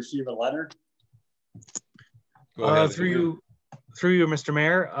they receive a letter? Go ahead. Through you, Mr.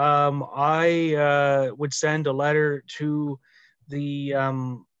 Mayor, I would send a letter to the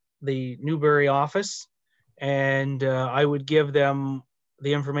Newbury office, and I would give them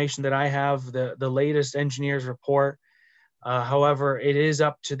the information that I have, the latest engineer's report. However, it is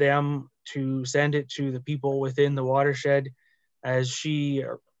up to them to send it to the people within the watershed, as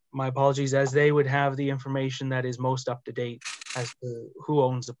they would have the information that is most up to date as to who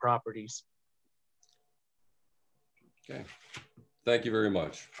owns the properties. Okay, thank you very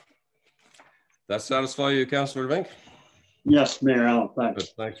much. That satisfy you, Councillor Vink? Yes, Mayor Allen,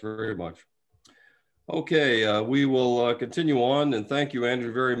 thanks. Thanks very much. Okay, we will continue on, and thank you,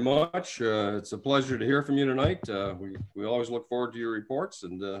 Andrew, very much. It's a pleasure to hear from you tonight. We always look forward to your reports,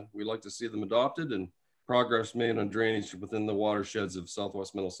 and we like to see them adopted and progress made on drainage within the watersheds of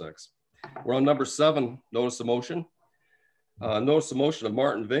Southwest Middlesex. We're on number 7, notice of motion. Notice of motion of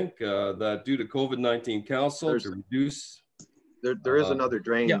Martin Vink that due to COVID-19 council to reduce. There is another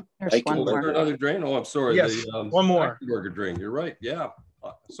drain. Yeah, there's one more. Another drain? Oh, I'm sorry. Yes, one more. Eichenberger drain. You're right. Yeah.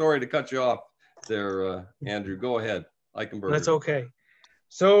 Sorry to cut you off there, Andrew. Go ahead. Eichenberger. That's okay.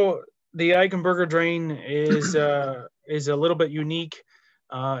 So the Eichenberger drain is a little bit unique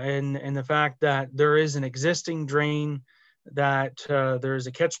in the fact that there is an existing drain that there is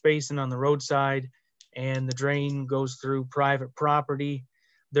a catch basin on the roadside, and the drain goes through private property.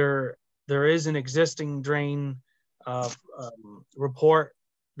 There is an existing drain report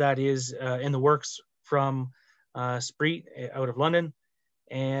that is in the works from Spreet out of London,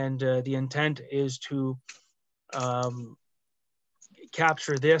 and the intent is to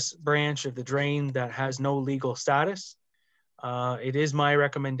capture this branch of the drain that has no legal status. It is my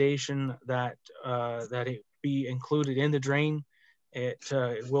recommendation that it be included in the drain. It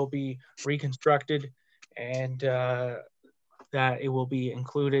will be reconstructed, and that it will be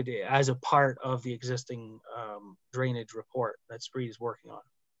included as a part of the existing drainage report that Spreet is working on.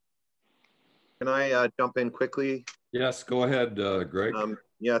 Can I jump in quickly? Yes, go ahead, Greg.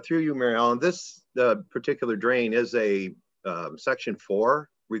 Yeah, through you, Mary Ellen. This particular drain is a Section 4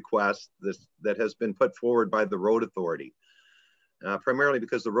 request that has been put forward by the Road Authority, primarily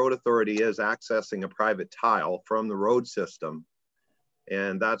because the Road Authority is accessing a private tile from the road system.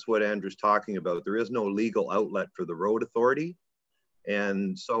 And that's what Andrew's talking about. There is no legal outlet for the Road Authority.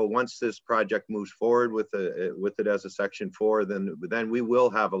 And so once this project moves forward with it as a Section 4, then we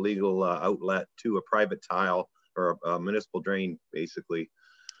will have a legal outlet to a private tile or a municipal drain, basically.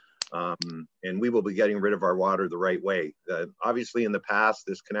 And we will be getting rid of our water the right way. Obviously, in the past,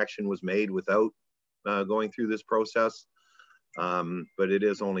 this connection was made without going through this process. But it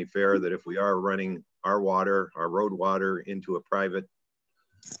is only fair that if we are running our water, our road water, into a private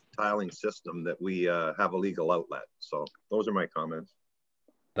tiling system, that we have a legal outlet. So those are my comments.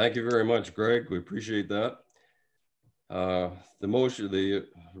 Thank you very much, Greg. We appreciate that. The motion,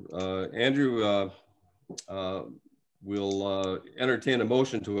 Andrew will entertain a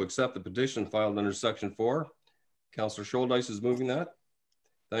motion to accept the petition filed under Section 4. Councillor Scholdice is moving that.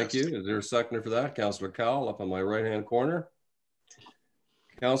 Thank you. Is there a seconder for that? Councillor Cowell up on my right-hand corner.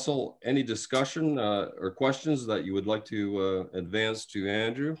 Council, any discussion or questions that you would like to advance to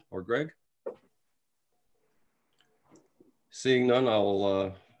Andrew or Greg? Seeing none,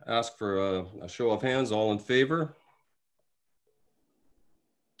 I'll ask for a show of hands. All in favor?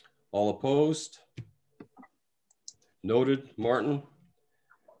 All opposed? Noted. Martin?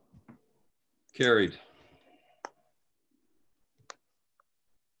 Carried.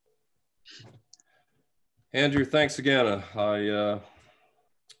 Andrew, thanks again. I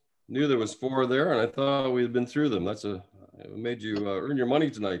knew there was 4 there, and I thought we had been through them. It made you earn your money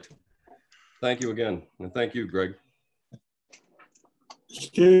tonight. Thank you again, and thank you, Greg.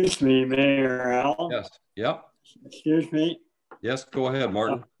 Excuse me, Mayor Allen. Yes. Yep. Excuse me. Yes, go ahead,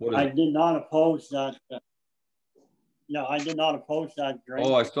 Martin. What is I it? did not oppose that. Yeah, I did not oppose that drain.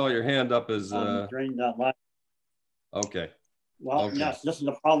 Oh, I saw your hand up as drain that line. Okay. Well, okay. Yes, this is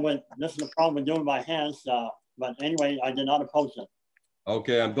the problem with doing my hands. But anyway, I did not oppose it.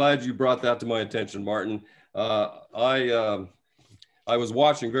 Okay, I'm glad you brought that to my attention, Martin. I was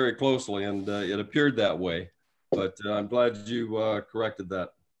watching very closely, and it appeared that way, but I'm glad you corrected that.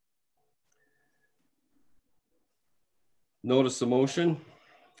 notice of motion.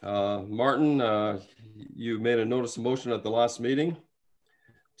 Martin, you made a notice of motion at the last meeting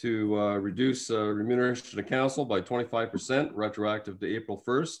to reduce remuneration to council by 25%, retroactive to April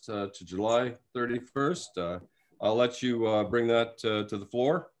 1st to July 31st. I'll let you bring that to the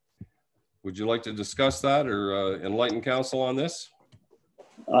floor. Would you like to discuss that or enlighten council on this?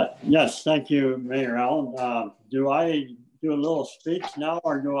 Yes, thank you, Mayor Allen. Do I do a little speech now,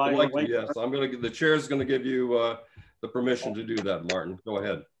 or do I wait? Yes, the chair is going to give you the permission to do that, Martin. Go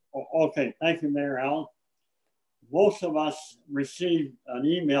ahead. Okay, thank you, Mayor Allen. Most of us received an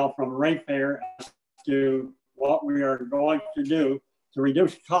email from ratepayer as to what we are going to do to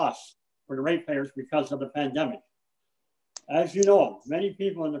reduce costs for the ratepayers because of the pandemic. As you know, many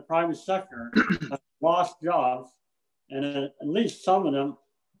people in the private sector have lost jobs, and at least some of them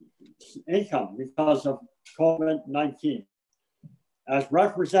income because of COVID-19. As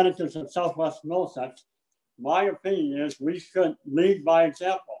representatives of Southwest Middlesex, my opinion is we should lead by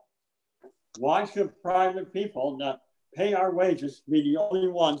example. Why should private people that pay our wages be the only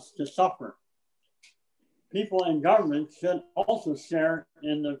ones to suffer? People in government should also share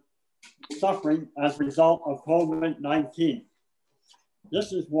in the suffering as a result of COVID-19.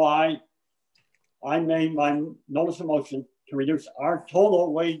 This is why I made my notice of motion to reduce our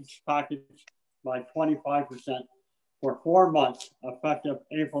total wage package by 25% for 4 months, effective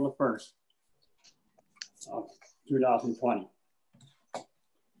April the 1st of 2020.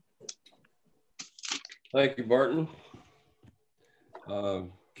 Thank you, Martin.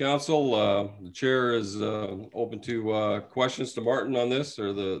 Council, the chair is open to questions to Martin on this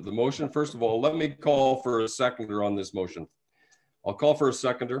or the motion. First of all, let me call for a seconder on this motion. I'll call for a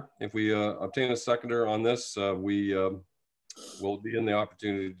seconder. If we obtain a seconder on this, we will be in the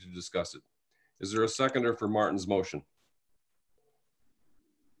opportunity to discuss it. Is there a seconder for Martin's motion?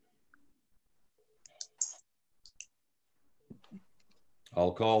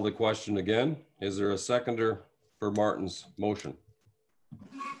 I'll call the question again. Is there a seconder for Martin's motion?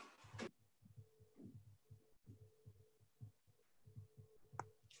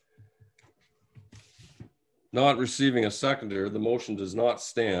 Not receiving a seconder, the motion does not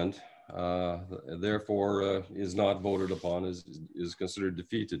stand, therefore is not voted upon, is considered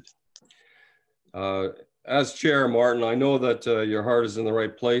defeated. As chair, Martin, I know that your heart is in the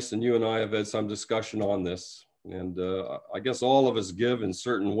right place, and you and I have had some discussion on this. And I guess all of us give in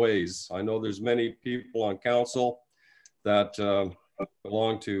certain ways. I know there's many people on council that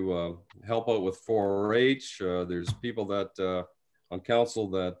belong to help out with 4-H. There's people that on council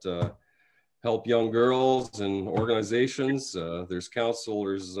that help young girls and organizations. There's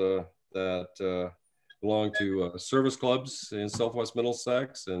counselors that belong to service clubs in Southwest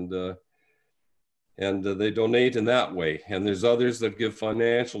Middlesex, and they donate in that way. And there's others that give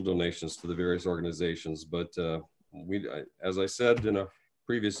financial donations to the various organizations. But as I said in a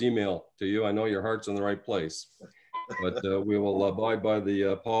previous email to you, I know your heart's in the right place, but we will abide by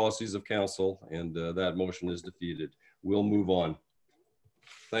the policies of council, and that motion is defeated. We'll move on.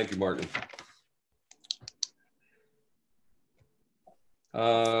 Thank you, Martin.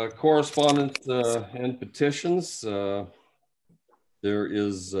 Correspondence and petitions. There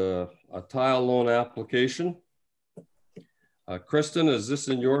is a tile loan application. Kristen, is this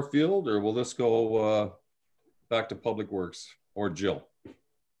in your field, or will this go back to Public Works, or Jill?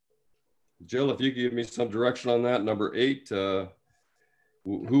 Jill, if you could give me some direction on that. Number 8,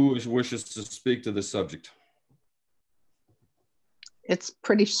 who wishes to speak to this subject? It's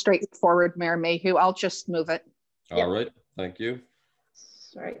pretty straightforward, Mayor Mayhew. I'll just move it. All right, thank you.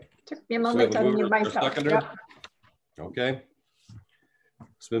 Sorry, took me a moment to unmute myself. Yep. Okay.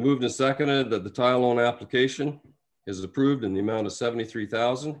 It's been moved and seconded that the tile loan application is approved in the amount of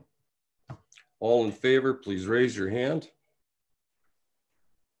 $73,000. All in favor, please raise your hand.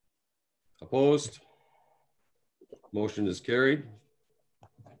 Opposed? Motion is carried.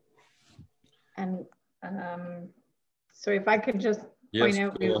 And so if I could just yes,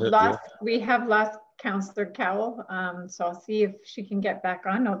 point out, we have lost Councillor Cowell, so I'll see if she can get back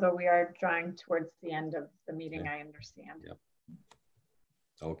on, although we are drawing towards the end of the meeting, I understand. Yep.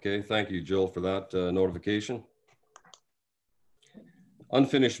 Okay, thank you, Jill, for that notification.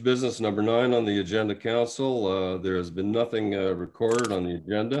 Unfinished business number 9 on the agenda, Council. There has been nothing recorded on the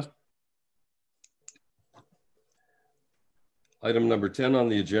agenda. Item number 10 on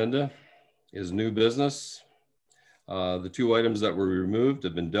the agenda is new business. The 2 items that were removed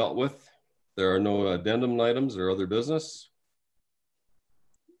have been dealt with. There are no addendum items or other business.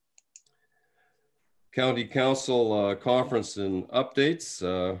 County Council conference and updates.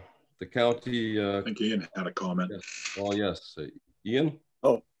 The county. I think Ian had a comment. Yes. Well, yes. Ian?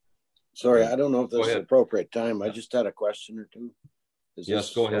 Oh, Sorry, I don't know if this is the appropriate time. I just had a question or two. Is yes,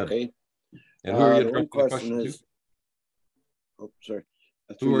 this go ahead. Okay. And who are you the one addressing question the question is, to? Oh, sorry.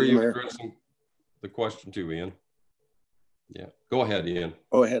 Who are you addressing the question to, Ian? Yeah, go ahead, Ian.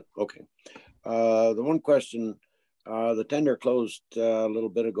 Go ahead. Okay. The one question, the tender closed a little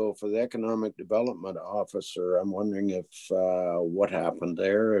bit ago for the Economic Development Officer. I'm wondering if what happened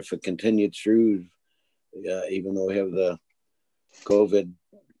there, if it continued through, even though we have the COVID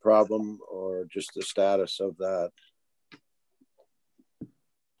problem, or just the status of that.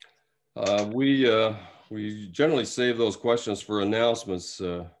 We generally save those questions for announcements.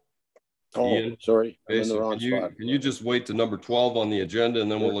 Ian, sorry, I'm in the wrong spot. Can you just wait to number 12 on the agenda,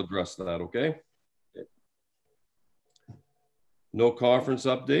 and then we'll address that, okay? No conference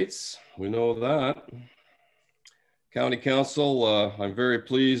updates, we know that. County Council, I'm very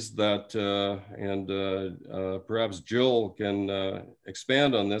pleased that, perhaps Jill can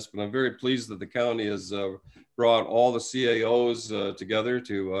expand on this, but I'm very pleased that the county has brought all the CAOs together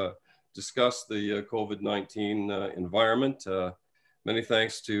to discuss the COVID-19 environment. Many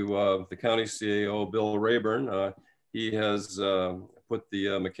thanks to the county CAO, Bill Rayburn. He has put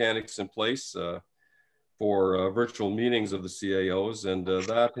the mechanics in place for virtual meetings of the CAOs, and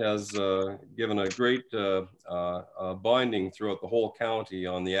that has given a great binding throughout the whole county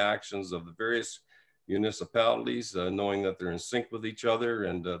on the actions of the various municipalities, knowing that they're in sync with each other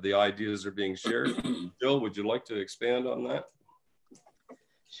and the ideas are being shared. Jill, would you like to expand on that?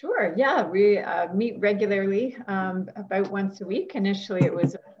 Sure, yeah, we meet regularly, about once a week. Initially, it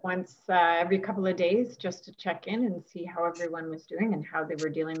was once every couple of days just to check in and see how everyone was doing and how they were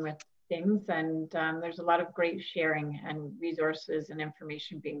dealing with things. And there's a lot of great sharing and resources and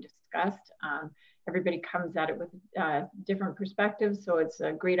information being discussed. Everybody comes at it with different perspectives, so it's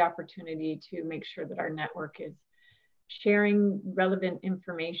a great opportunity to make sure that our network is sharing relevant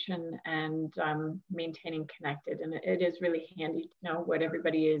information and maintaining connected. And it is really handy to know what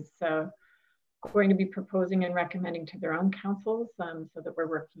everybody is going to be proposing and recommending to their own councils, so that we're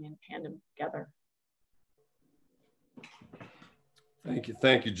working in tandem together.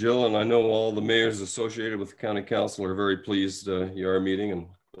 Thank you, Jill. And I know all the mayors associated with the county council are very pleased you are meeting and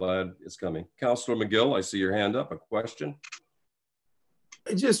glad it's coming. Councillor McGill, I see your hand up, a question.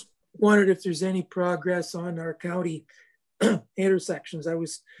 I just wondered if there's any progress on our county intersections. I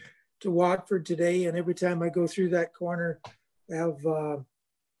was to Watford today, and every time I go through that corner of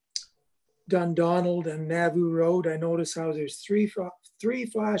Dundonald and Nauvoo Road, I notice how there's three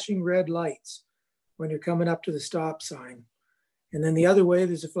flashing red lights when you're coming up to the stop sign. And then the other way,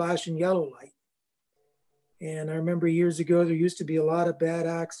 there's a flashing yellow light. And I remember years ago, there used to be a lot of bad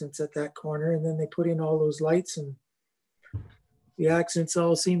accidents at that corner, and then they put in all those lights and the accidents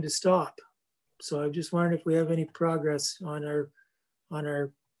all seem to stop. So I just wondered if we have any progress on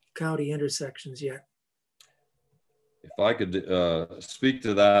our county intersections yet. If I could speak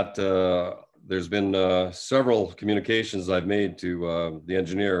to that, there's been several communications I've made to the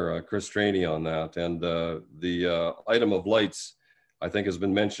engineer, Chris Traney, on that. And the item of lights, I think, has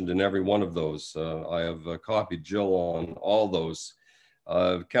been mentioned in every one of those. I have copied Jill on all those.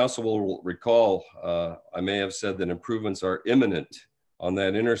 Council will recall, I may have said that improvements are imminent on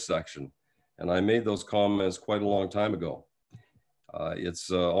that intersection. And I made those comments quite a long time ago.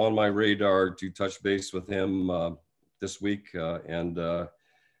 It's on my radar to touch base with him this week, and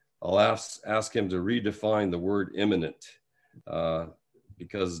I'll ask him to redefine the word imminent,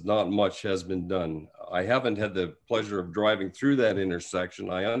 because not much has been done. I haven't had the pleasure of driving through that intersection.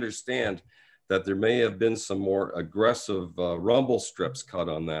 I understand that there may have been some more aggressive rumble strips cut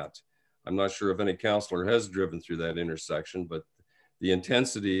on that. I'm not sure if any councillor has driven through that intersection, but the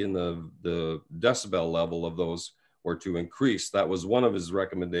intensity and the decibel level of those were to increase. That was one of his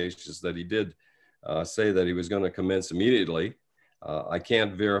recommendations that he did say that he was going to commence immediately. I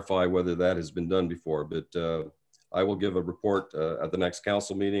can't verify whether that has been done before, but I will give a report at the next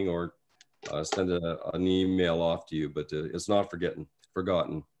council meeting, or send an email off to you, but it's not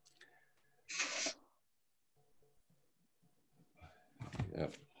forgotten. Yeah.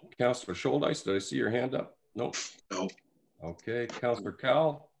 Councillor Scholdice, did I see your hand up? No. No. Okay, Councillor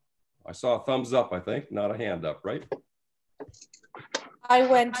Cowell, I saw a thumbs up, I think, not a hand up, right? I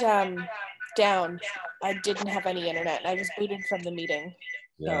went down. I didn't have any internet. I was booted from the meeting.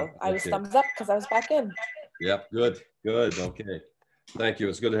 Yeah, so I was thumbs up because I was back in. Yep, good, okay. Thank you,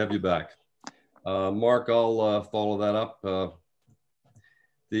 it's good to have you back. Mark, I'll follow that up.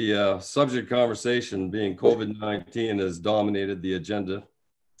 The subject conversation being COVID-19 has dominated the agenda,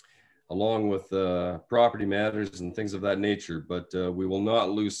 along with property matters and things of that nature, but we will not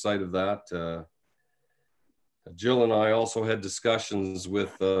lose sight of that. Jill and I also had discussions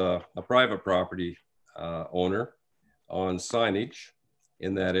with a private property owner on signage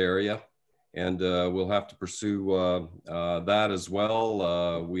in that area, and we'll have to pursue that as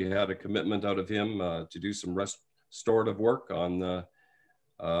well. We had a commitment out of him to do some restorative work on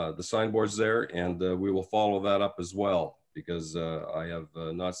the signboards there, and we will follow that up as well, because I have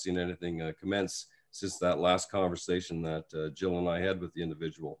not seen anything commence since that last conversation that Jill and I had with the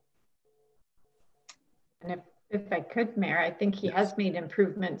individual. And if I could, Mayor, I think he has made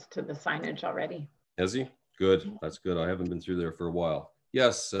improvements to the signage already. Has he? Good. That's good. I haven't been through there for a while.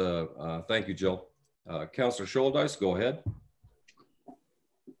 Yes. Thank you, Jill. Councillor Scholdice, go ahead.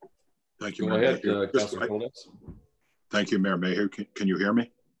 Thank you, Go Mayor. ahead, Councillor Scholdice. Thank you, Mayor Mayhew. Can you hear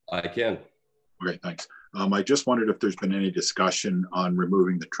me? I can. Okay, thanks. I just wondered if there's been any discussion on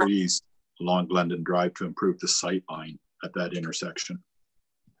removing the trees along Glendon Drive to improve the sight line at that intersection.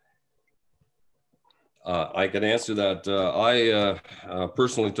 I can answer that. I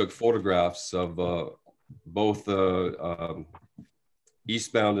personally took photographs of both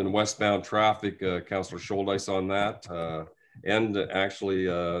eastbound and westbound traffic, Councillor Scholdice on that, and actually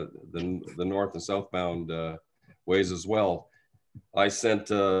the north and southbound ways as well. I sent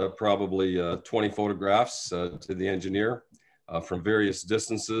probably 20 photographs to the engineer from various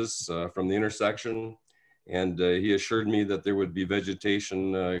distances from the intersection, and he assured me that there would be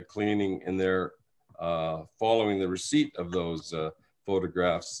vegetation cleaning in there following the receipt of those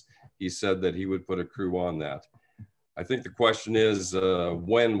photographs. He said that he would put a crew on that. I think the question is,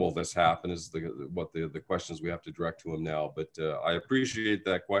 when will this happen is the questions we have to direct to him now. But I appreciate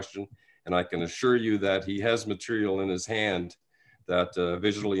that question, and I can assure you that he has material in his hand that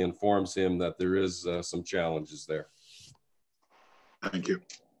visually informs him that there is some challenges there. Thank you.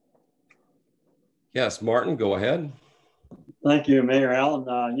 Yes, Martin, go ahead. Thank you, Mayor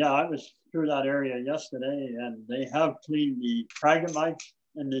Allen. Yeah, I was through that area yesterday, and they have cleaned the Kragamite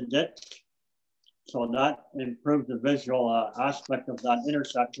in the ditch. So that improved the visual aspect of that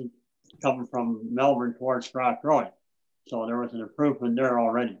intersection coming from Melbourne towards Strathroy. So there was an improvement there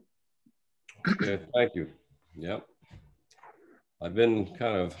already. Okay, thank you. Yep. I've been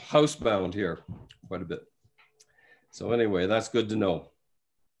kind of housebound here quite a bit. So anyway, that's good to know.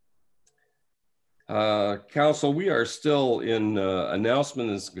 Council, we are still in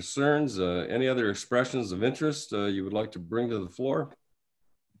announcements and concerns. Any other expressions of interest you would like to bring to the floor?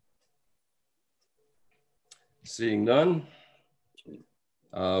 Seeing none,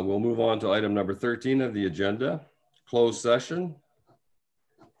 we'll move on to item number 13 of the agenda, closed session.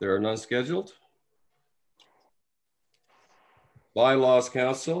 There are none scheduled. Bylaws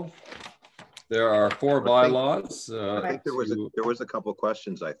Council. There are 4 bylaws. I think there was a couple of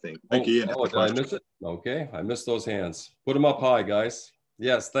questions, I think. Thank you. Oh, did I miss it? Okay, I missed those hands. Put them up high, guys.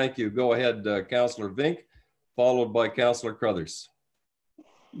 Yes, thank you. Go ahead, Councillor Vink, followed by Councillor Crothers.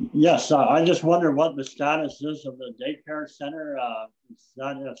 Yes, I just wonder what the status is of the daycare center. Is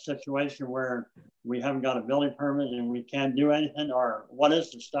that a situation where we haven't got a building permit and we can't do anything, or what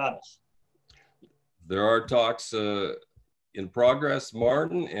is the status? There are talks in progress,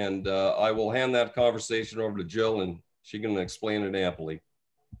 Martin, and I will hand that conversation over to Jill, and she can explain it amply.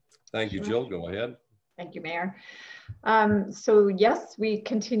 Thank you, Jill. Go ahead. Thank you, Mayor. So yes, we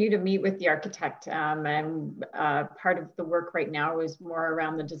continue to meet with the architect, and part of the work right now is more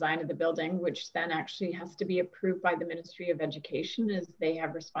around the design of the building, which then actually has to be approved by the Ministry of Education, as they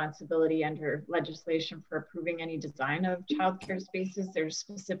have responsibility under legislation for approving any design of childcare spaces. There's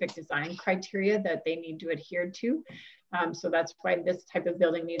specific design criteria that they need to adhere to. So that's why this type of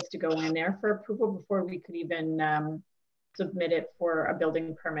building needs to go in there for approval before we could even submit it for a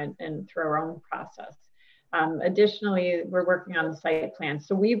building permit and through our own process. Additionally, we're working on the site plan.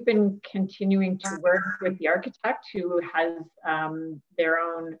 So we've been continuing to work with the architect, who has their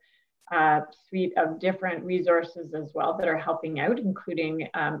own suite of different resources as well that are helping out, including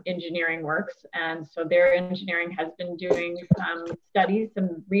engineering works. And so their engineering has been doing some studies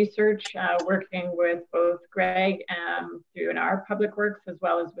and research, working with both Greg through our public works as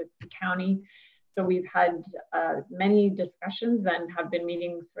well as with the county. So we've had many discussions and have been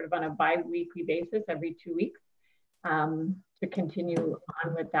meeting sort of on a bi-weekly basis every 2 weeks to continue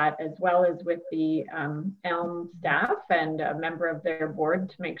on with that, as well as with the ELM staff and a member of their board,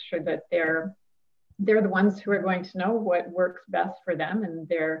 to make sure that they're the ones who are going to know what works best for them and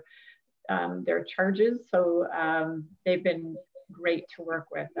their charges. So they've been great to work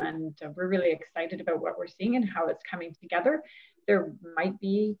with, and we're really excited about what we're seeing and how it's coming together. There might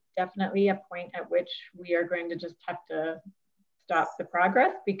be definitely a point at which we are going to just have to stop the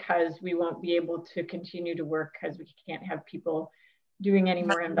progress, because we won't be able to continue to work, because we can't have people doing any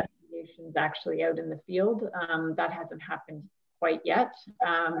more investigations investigations actually out in the field. That hasn't happened quite yet.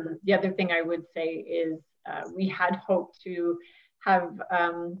 The other thing I would say is we had hoped to have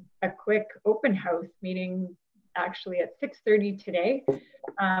a quick open house meeting actually at 6:30 today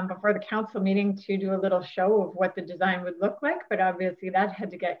before the council meeting to do a little show of what the design would look like, but obviously that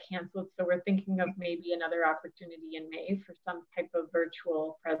had to get canceled. So we're thinking of maybe another opportunity in May for some type of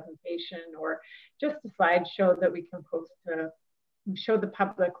virtual presentation or just a slideshow that we can post to show the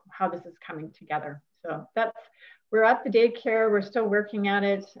public how this is coming together. So we're at the daycare, we're still working at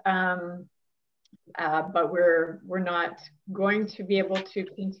it, but we're not going to be able to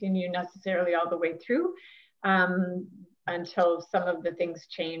continue necessarily all the way through until some of the things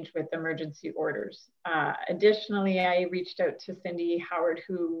change with emergency orders. Additionally, I reached out to Cindy Howard,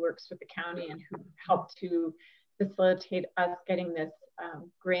 who works with the county and who helped to facilitate us getting this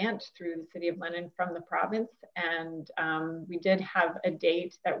grant through the City of London from the province. And we did have a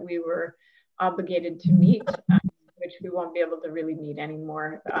date that we were obligated to meet, which we won't be able to really meet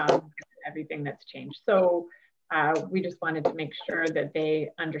anymore, everything that's changed. So we just wanted to make sure that they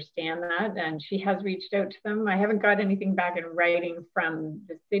understand that, and she has reached out to them. I haven't got anything back in writing from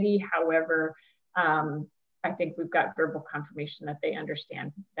the city. However, I think we've got verbal confirmation that they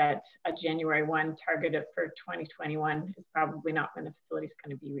understand that a January 1 target for 2021 is probably not when the facility is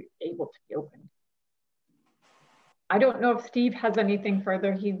going to be able to be opened. I don't know if Steve has anything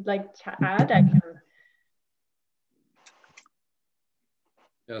further he'd like to add. I can.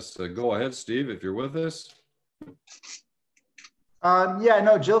 Yes, go ahead, Steve, if you're with us. Yeah,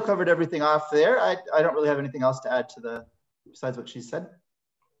 no, Jill covered everything off there. I don't really have anything else to add to besides what she said.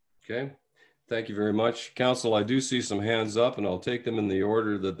 Okay, thank you very much. Council, I do see some hands up and I'll take them in the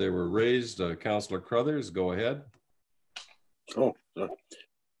order that they were raised. Councillor Crothers, go ahead. Oh,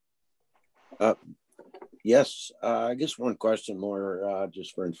 yes, I guess one question more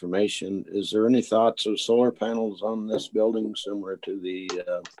just for information. Is there any thoughts of solar panels on this building similar to the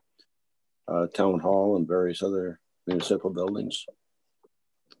town hall and various other municipal buildings?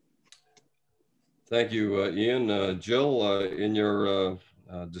 Thank you, Ian. Jill, in your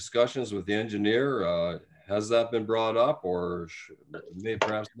discussions with the engineer, has that been brought up, or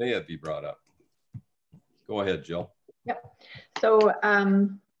perhaps may it be brought up? Go ahead, Jill. Yep. So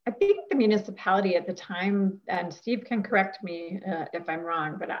I think the municipality at the time, and Steve can correct me if I'm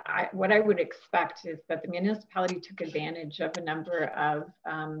wrong, but what I would expect is that the municipality took advantage of a number of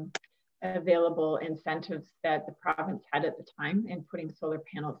available incentives that the province had at the time in putting solar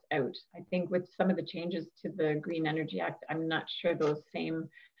panels out. I think with some of the changes to the Green Energy Act, I'm not sure those same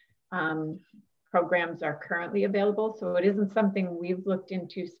programs are currently available. So it isn't something we've looked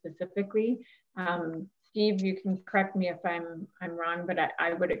into specifically. Steve, you can correct me if I'm wrong, but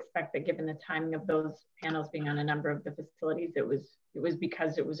I would expect that given the timing of those panels being on a number of the facilities, it was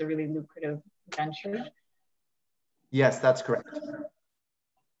because it was a really lucrative venture. Yes, that's correct.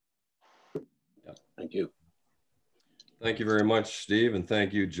 Thank you. Thank you very much, Steve, and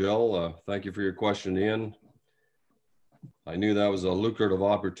thank you, Jill. Thank you for your question, Ian. I knew that was a lucrative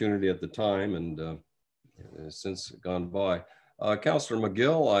opportunity at the time, and since gone by. Councillor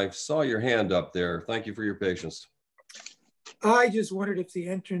McGill, I saw your hand up there. Thank you for your patience. I just wondered if the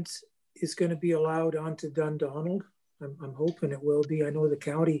entrance is going to be allowed onto Dundonald. I'm hoping it will be. I know the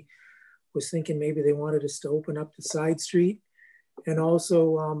county was thinking maybe they wanted us to open up the side street. And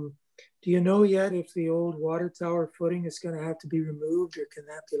also, do you know yet if the old water tower footing is going to have to be removed, or can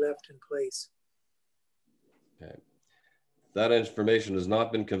that be left in place? Okay. That information has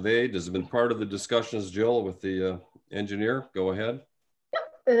not been conveyed. Has it been part of the discussions, Jill, with the engineer? Go ahead.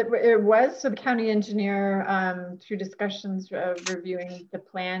 It was. So the county engineer, through discussions of reviewing the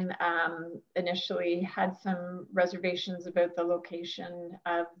plan, initially had some reservations about the location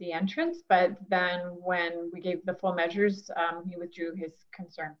of the entrance, but then when we gave the full measures, he withdrew his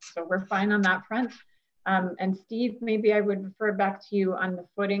concern. So we're fine on that front. And Steve, maybe I would refer back to you on the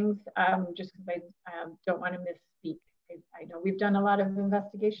footings, just because I don't want to misspeak. I know we've done a lot of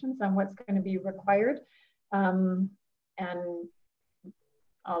investigations on what's going to be required. And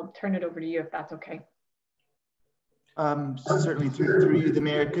I'll turn it over to you if that's okay. Certainly through you, the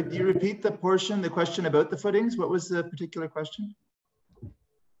mayor. Could you repeat the question about the footings? What was the particular question?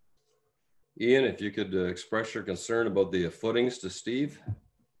 Ian, if you could express your concern about the footings to Steve.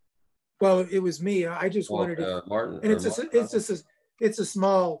 Well, it was me. I just wondered if, Martin. And it's a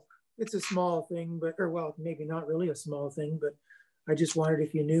small thing, but, or well, maybe not really a small thing, but I just wondered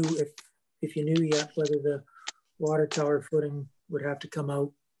if you knew yet whether the water tower footing would have to come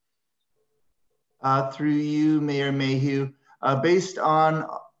out. Through you, Mayor Mayhew, based on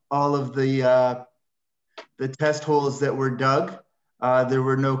all of the test holes that were dug, there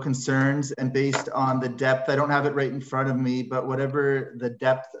were no concerns, and based on the depth, I don't have it right in front of me, but whatever the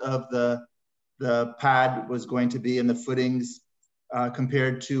depth of the pad was going to be in the footings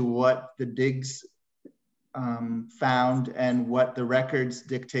compared to what the digs found and what the records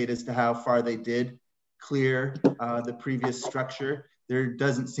dictate as to how far they did clear the previous structure, there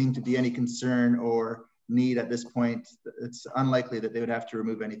doesn't seem to be any concern or need at this point. It's unlikely that they would have to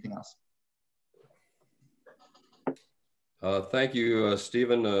remove anything else. Thank you,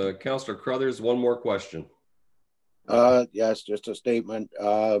 Stephen. Councillor Crothers, one more question. Yes, just a statement.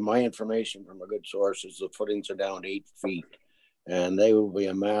 My information from a good source is the footings are down 8 feet, and they will be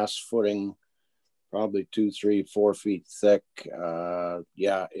a mass footing, probably 2, 3, 4 feet thick.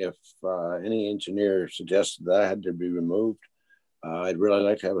 Yeah, if any engineer suggested that had to be removed, I'd really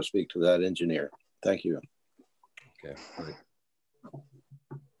like to have a speak to that engineer. Thank you. Okay, great.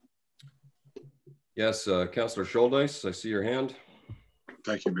 Yes, Councillor Scholdice, I see your hand.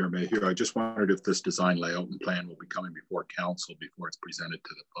 Thank you, Mayor Mayhew. I just wondered if this design layout and plan will be coming before council before it's presented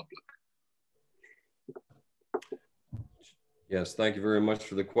to the public. Yes, thank you very much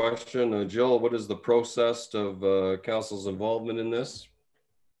for the question. Jill, what is the process of council's involvement in this?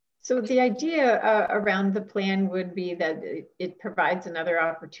 So the idea around the plan would be that it provides another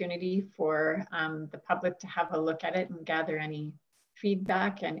opportunity for the public to have a look at it and gather any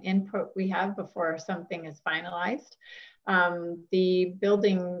feedback and input we have before something is finalized. The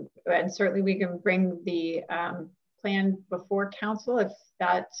building, and certainly we can bring the plan before council if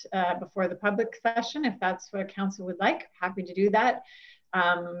that, before the public session, if that's what council would like, happy to do that.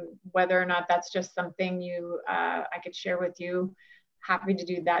 Whether or not that's just something I could share with you, happy to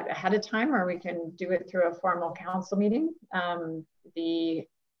do that ahead of time, or we can do it through a formal council meeting.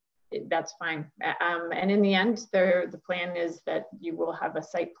 That's fine. And in the end, the plan is that you will have a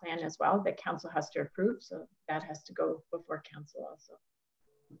site plan as well that council has to approve. So that has to go before council also.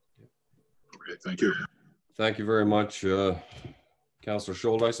 Okay, thank you. Thank you very much, Councillor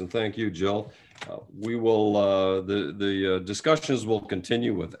Scholdice, and thank you, Jill. We will, the discussions will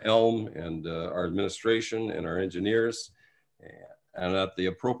continue with ELM and our administration and our engineers. And at the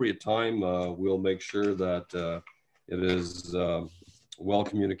appropriate time, we'll make sure that it is well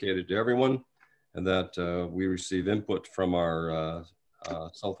communicated to everyone, and that we receive input from our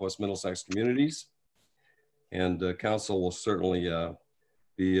Southwest Middlesex communities. And council will certainly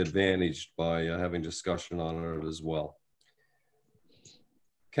be advantaged by having discussion on it as well.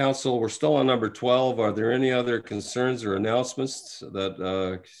 Council, we're still on number 12. Are there any other concerns or announcements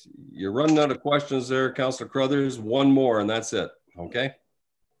that you're running out of questions there, Councillor Crothers? One more and that's it, okay?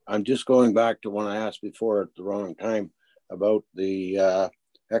 I'm just going back to one I asked before at the wrong time about the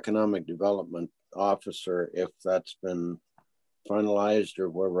economic development officer, if that's been finalized or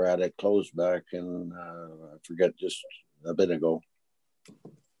where we're at. It closed back in, I forget, just a bit ago.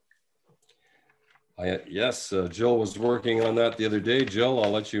 Yes, Jill was working on that the other day. Jill,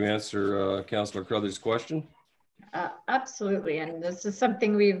 I'll let you answer Councillor Crothers' question. Absolutely, and this is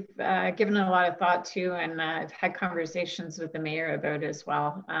something we've given a lot of thought to, and I've had conversations with the mayor about as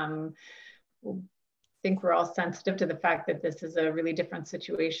well. I think we're all sensitive to the fact that this is a really different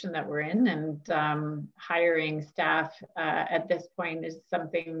situation that we're in, and hiring staff at this point is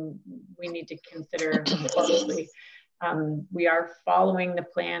something we need to consider closely. We are following the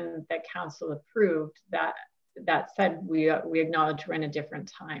plan that council approved. That said, we acknowledge we're in a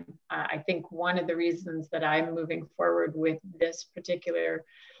different time. I think one of the reasons that I'm moving forward with this particular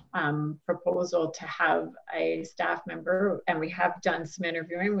proposal to have a staff member, and we have done some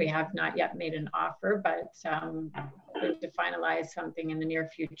interviewing, we have not yet made an offer, but hoping to finalize something in the near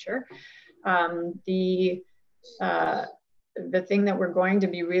future. The thing that we're going to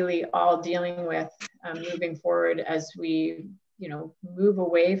be really all dealing with moving forward as we move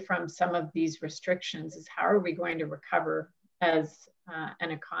away from some of these restrictions is how are we going to recover as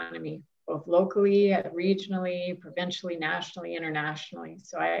an economy, both locally, regionally, provincially, nationally, internationally.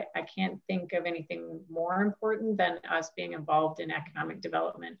 So I can't think of anything more important than us being involved in economic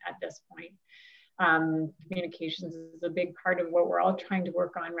development at this point. Communications is a big part of what we're all trying to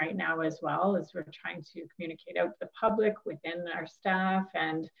work on right now as well, as we're trying to communicate out to the public within our staff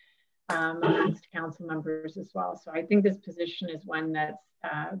and amongst council members as well. So I think this position is one that's,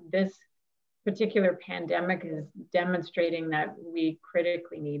 this particular pandemic is demonstrating that we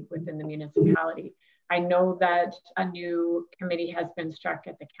critically need within the municipality. I know that a new committee has been struck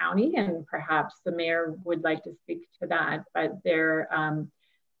at the county, and perhaps the mayor would like to speak to that, but they're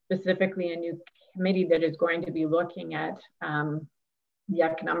specifically a new committee that is going to be looking at the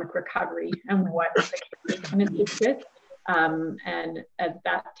economic recovery and what the committee can assist with. And as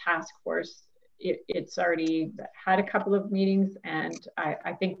that task force it's already had a couple of meetings, and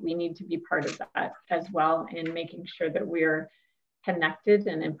I think we need to be part of that as well in making sure that we're connected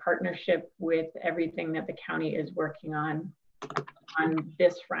and in partnership with everything that the county is working on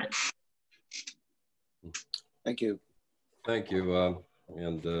this front. Thank you. Thank you.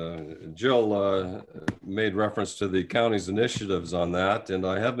 And Jill made reference to the county's initiatives on that, and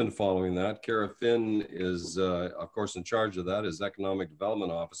I have been following that. Kara Finn is, of course, in charge of that as Economic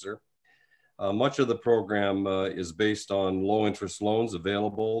Development Officer. Much of the program is based on low interest loans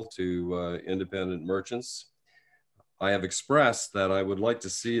available to independent merchants. I have expressed that I would like to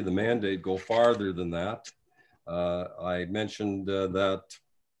see the mandate go farther than that. I mentioned that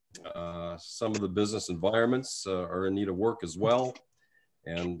some of the business environments are in need of work as well.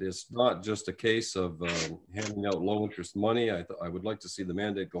 And it's not just a case of handing out low interest money. I would like to see the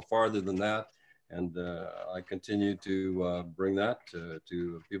mandate go farther than that. And I continue to bring that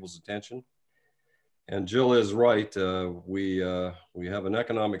to people's attention. And Jill is right. We have an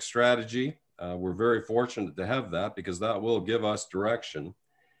economic strategy. We're very fortunate to have that because that will give us direction.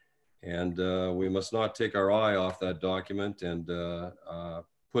 And we must not take our eye off that document and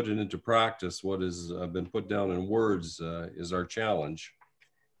put it into practice. What has been put down in words is our challenge.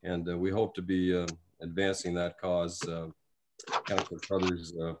 And we hope to be advancing that cause, Councillor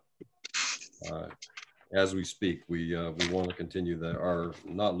Crothers, as we speak. We want to continue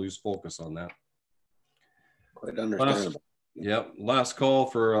not lose focus on that. Quite understandable. Last call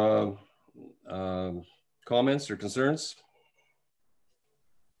for comments or concerns.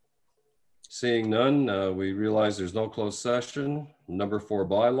 Seeing none, we realize there's no closed session. Number 4,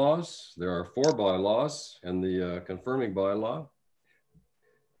 bylaws. There are 4 bylaws and the confirming bylaw.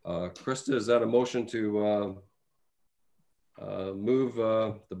 Krista, is that a motion to move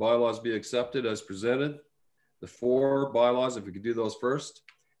the bylaws be accepted as presented? The 4 bylaws, if we could do those first,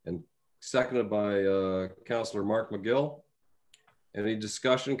 and seconded by Councillor Mark McGill. Any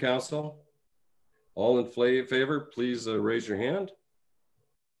discussion, Council? All in favor, please raise your hand.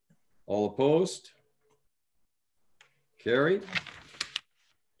 All opposed? Carried.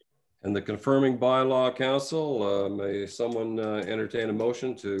 And the confirming bylaw, Council, may someone entertain a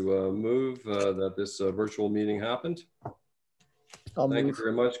motion to move that this virtual meeting happened? Thank you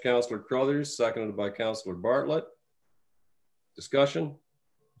very much, Councillor Crothers, seconded by Councillor Bartlett. Discussion?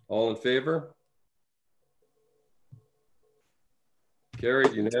 All in favor?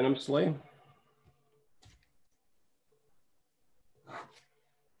 Carried unanimously.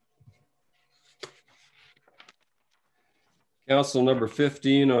 Council number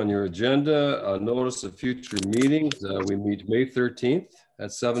 15 on your agenda, notice of future meetings. We meet May 13th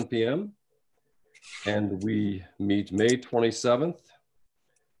at 7 p.m. and we meet May 27th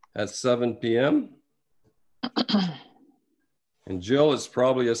at 7 p.m. And Jill, it's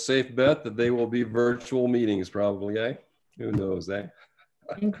probably a safe bet that they will be virtual meetings probably, eh? Who knows, eh?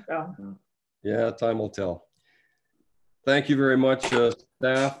 I think so. Yeah, time will tell. Thank you very much,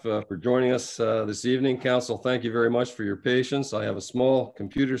 staff, for joining us this evening. Council, thank you very much for your patience. I have a small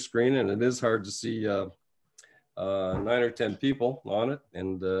computer screen and it is hard to see 9 or 10 people on it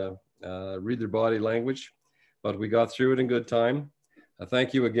and read their body language, but we got through it in good time.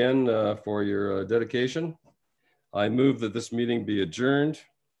 Thank you again for your dedication. I move that this meeting be adjourned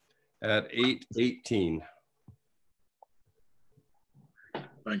at 8:18.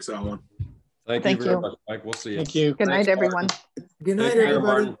 Thanks, Alan. Thank you very much, Mike. We'll see you. Thank you. Good night, everyone. Good night,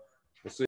 everybody.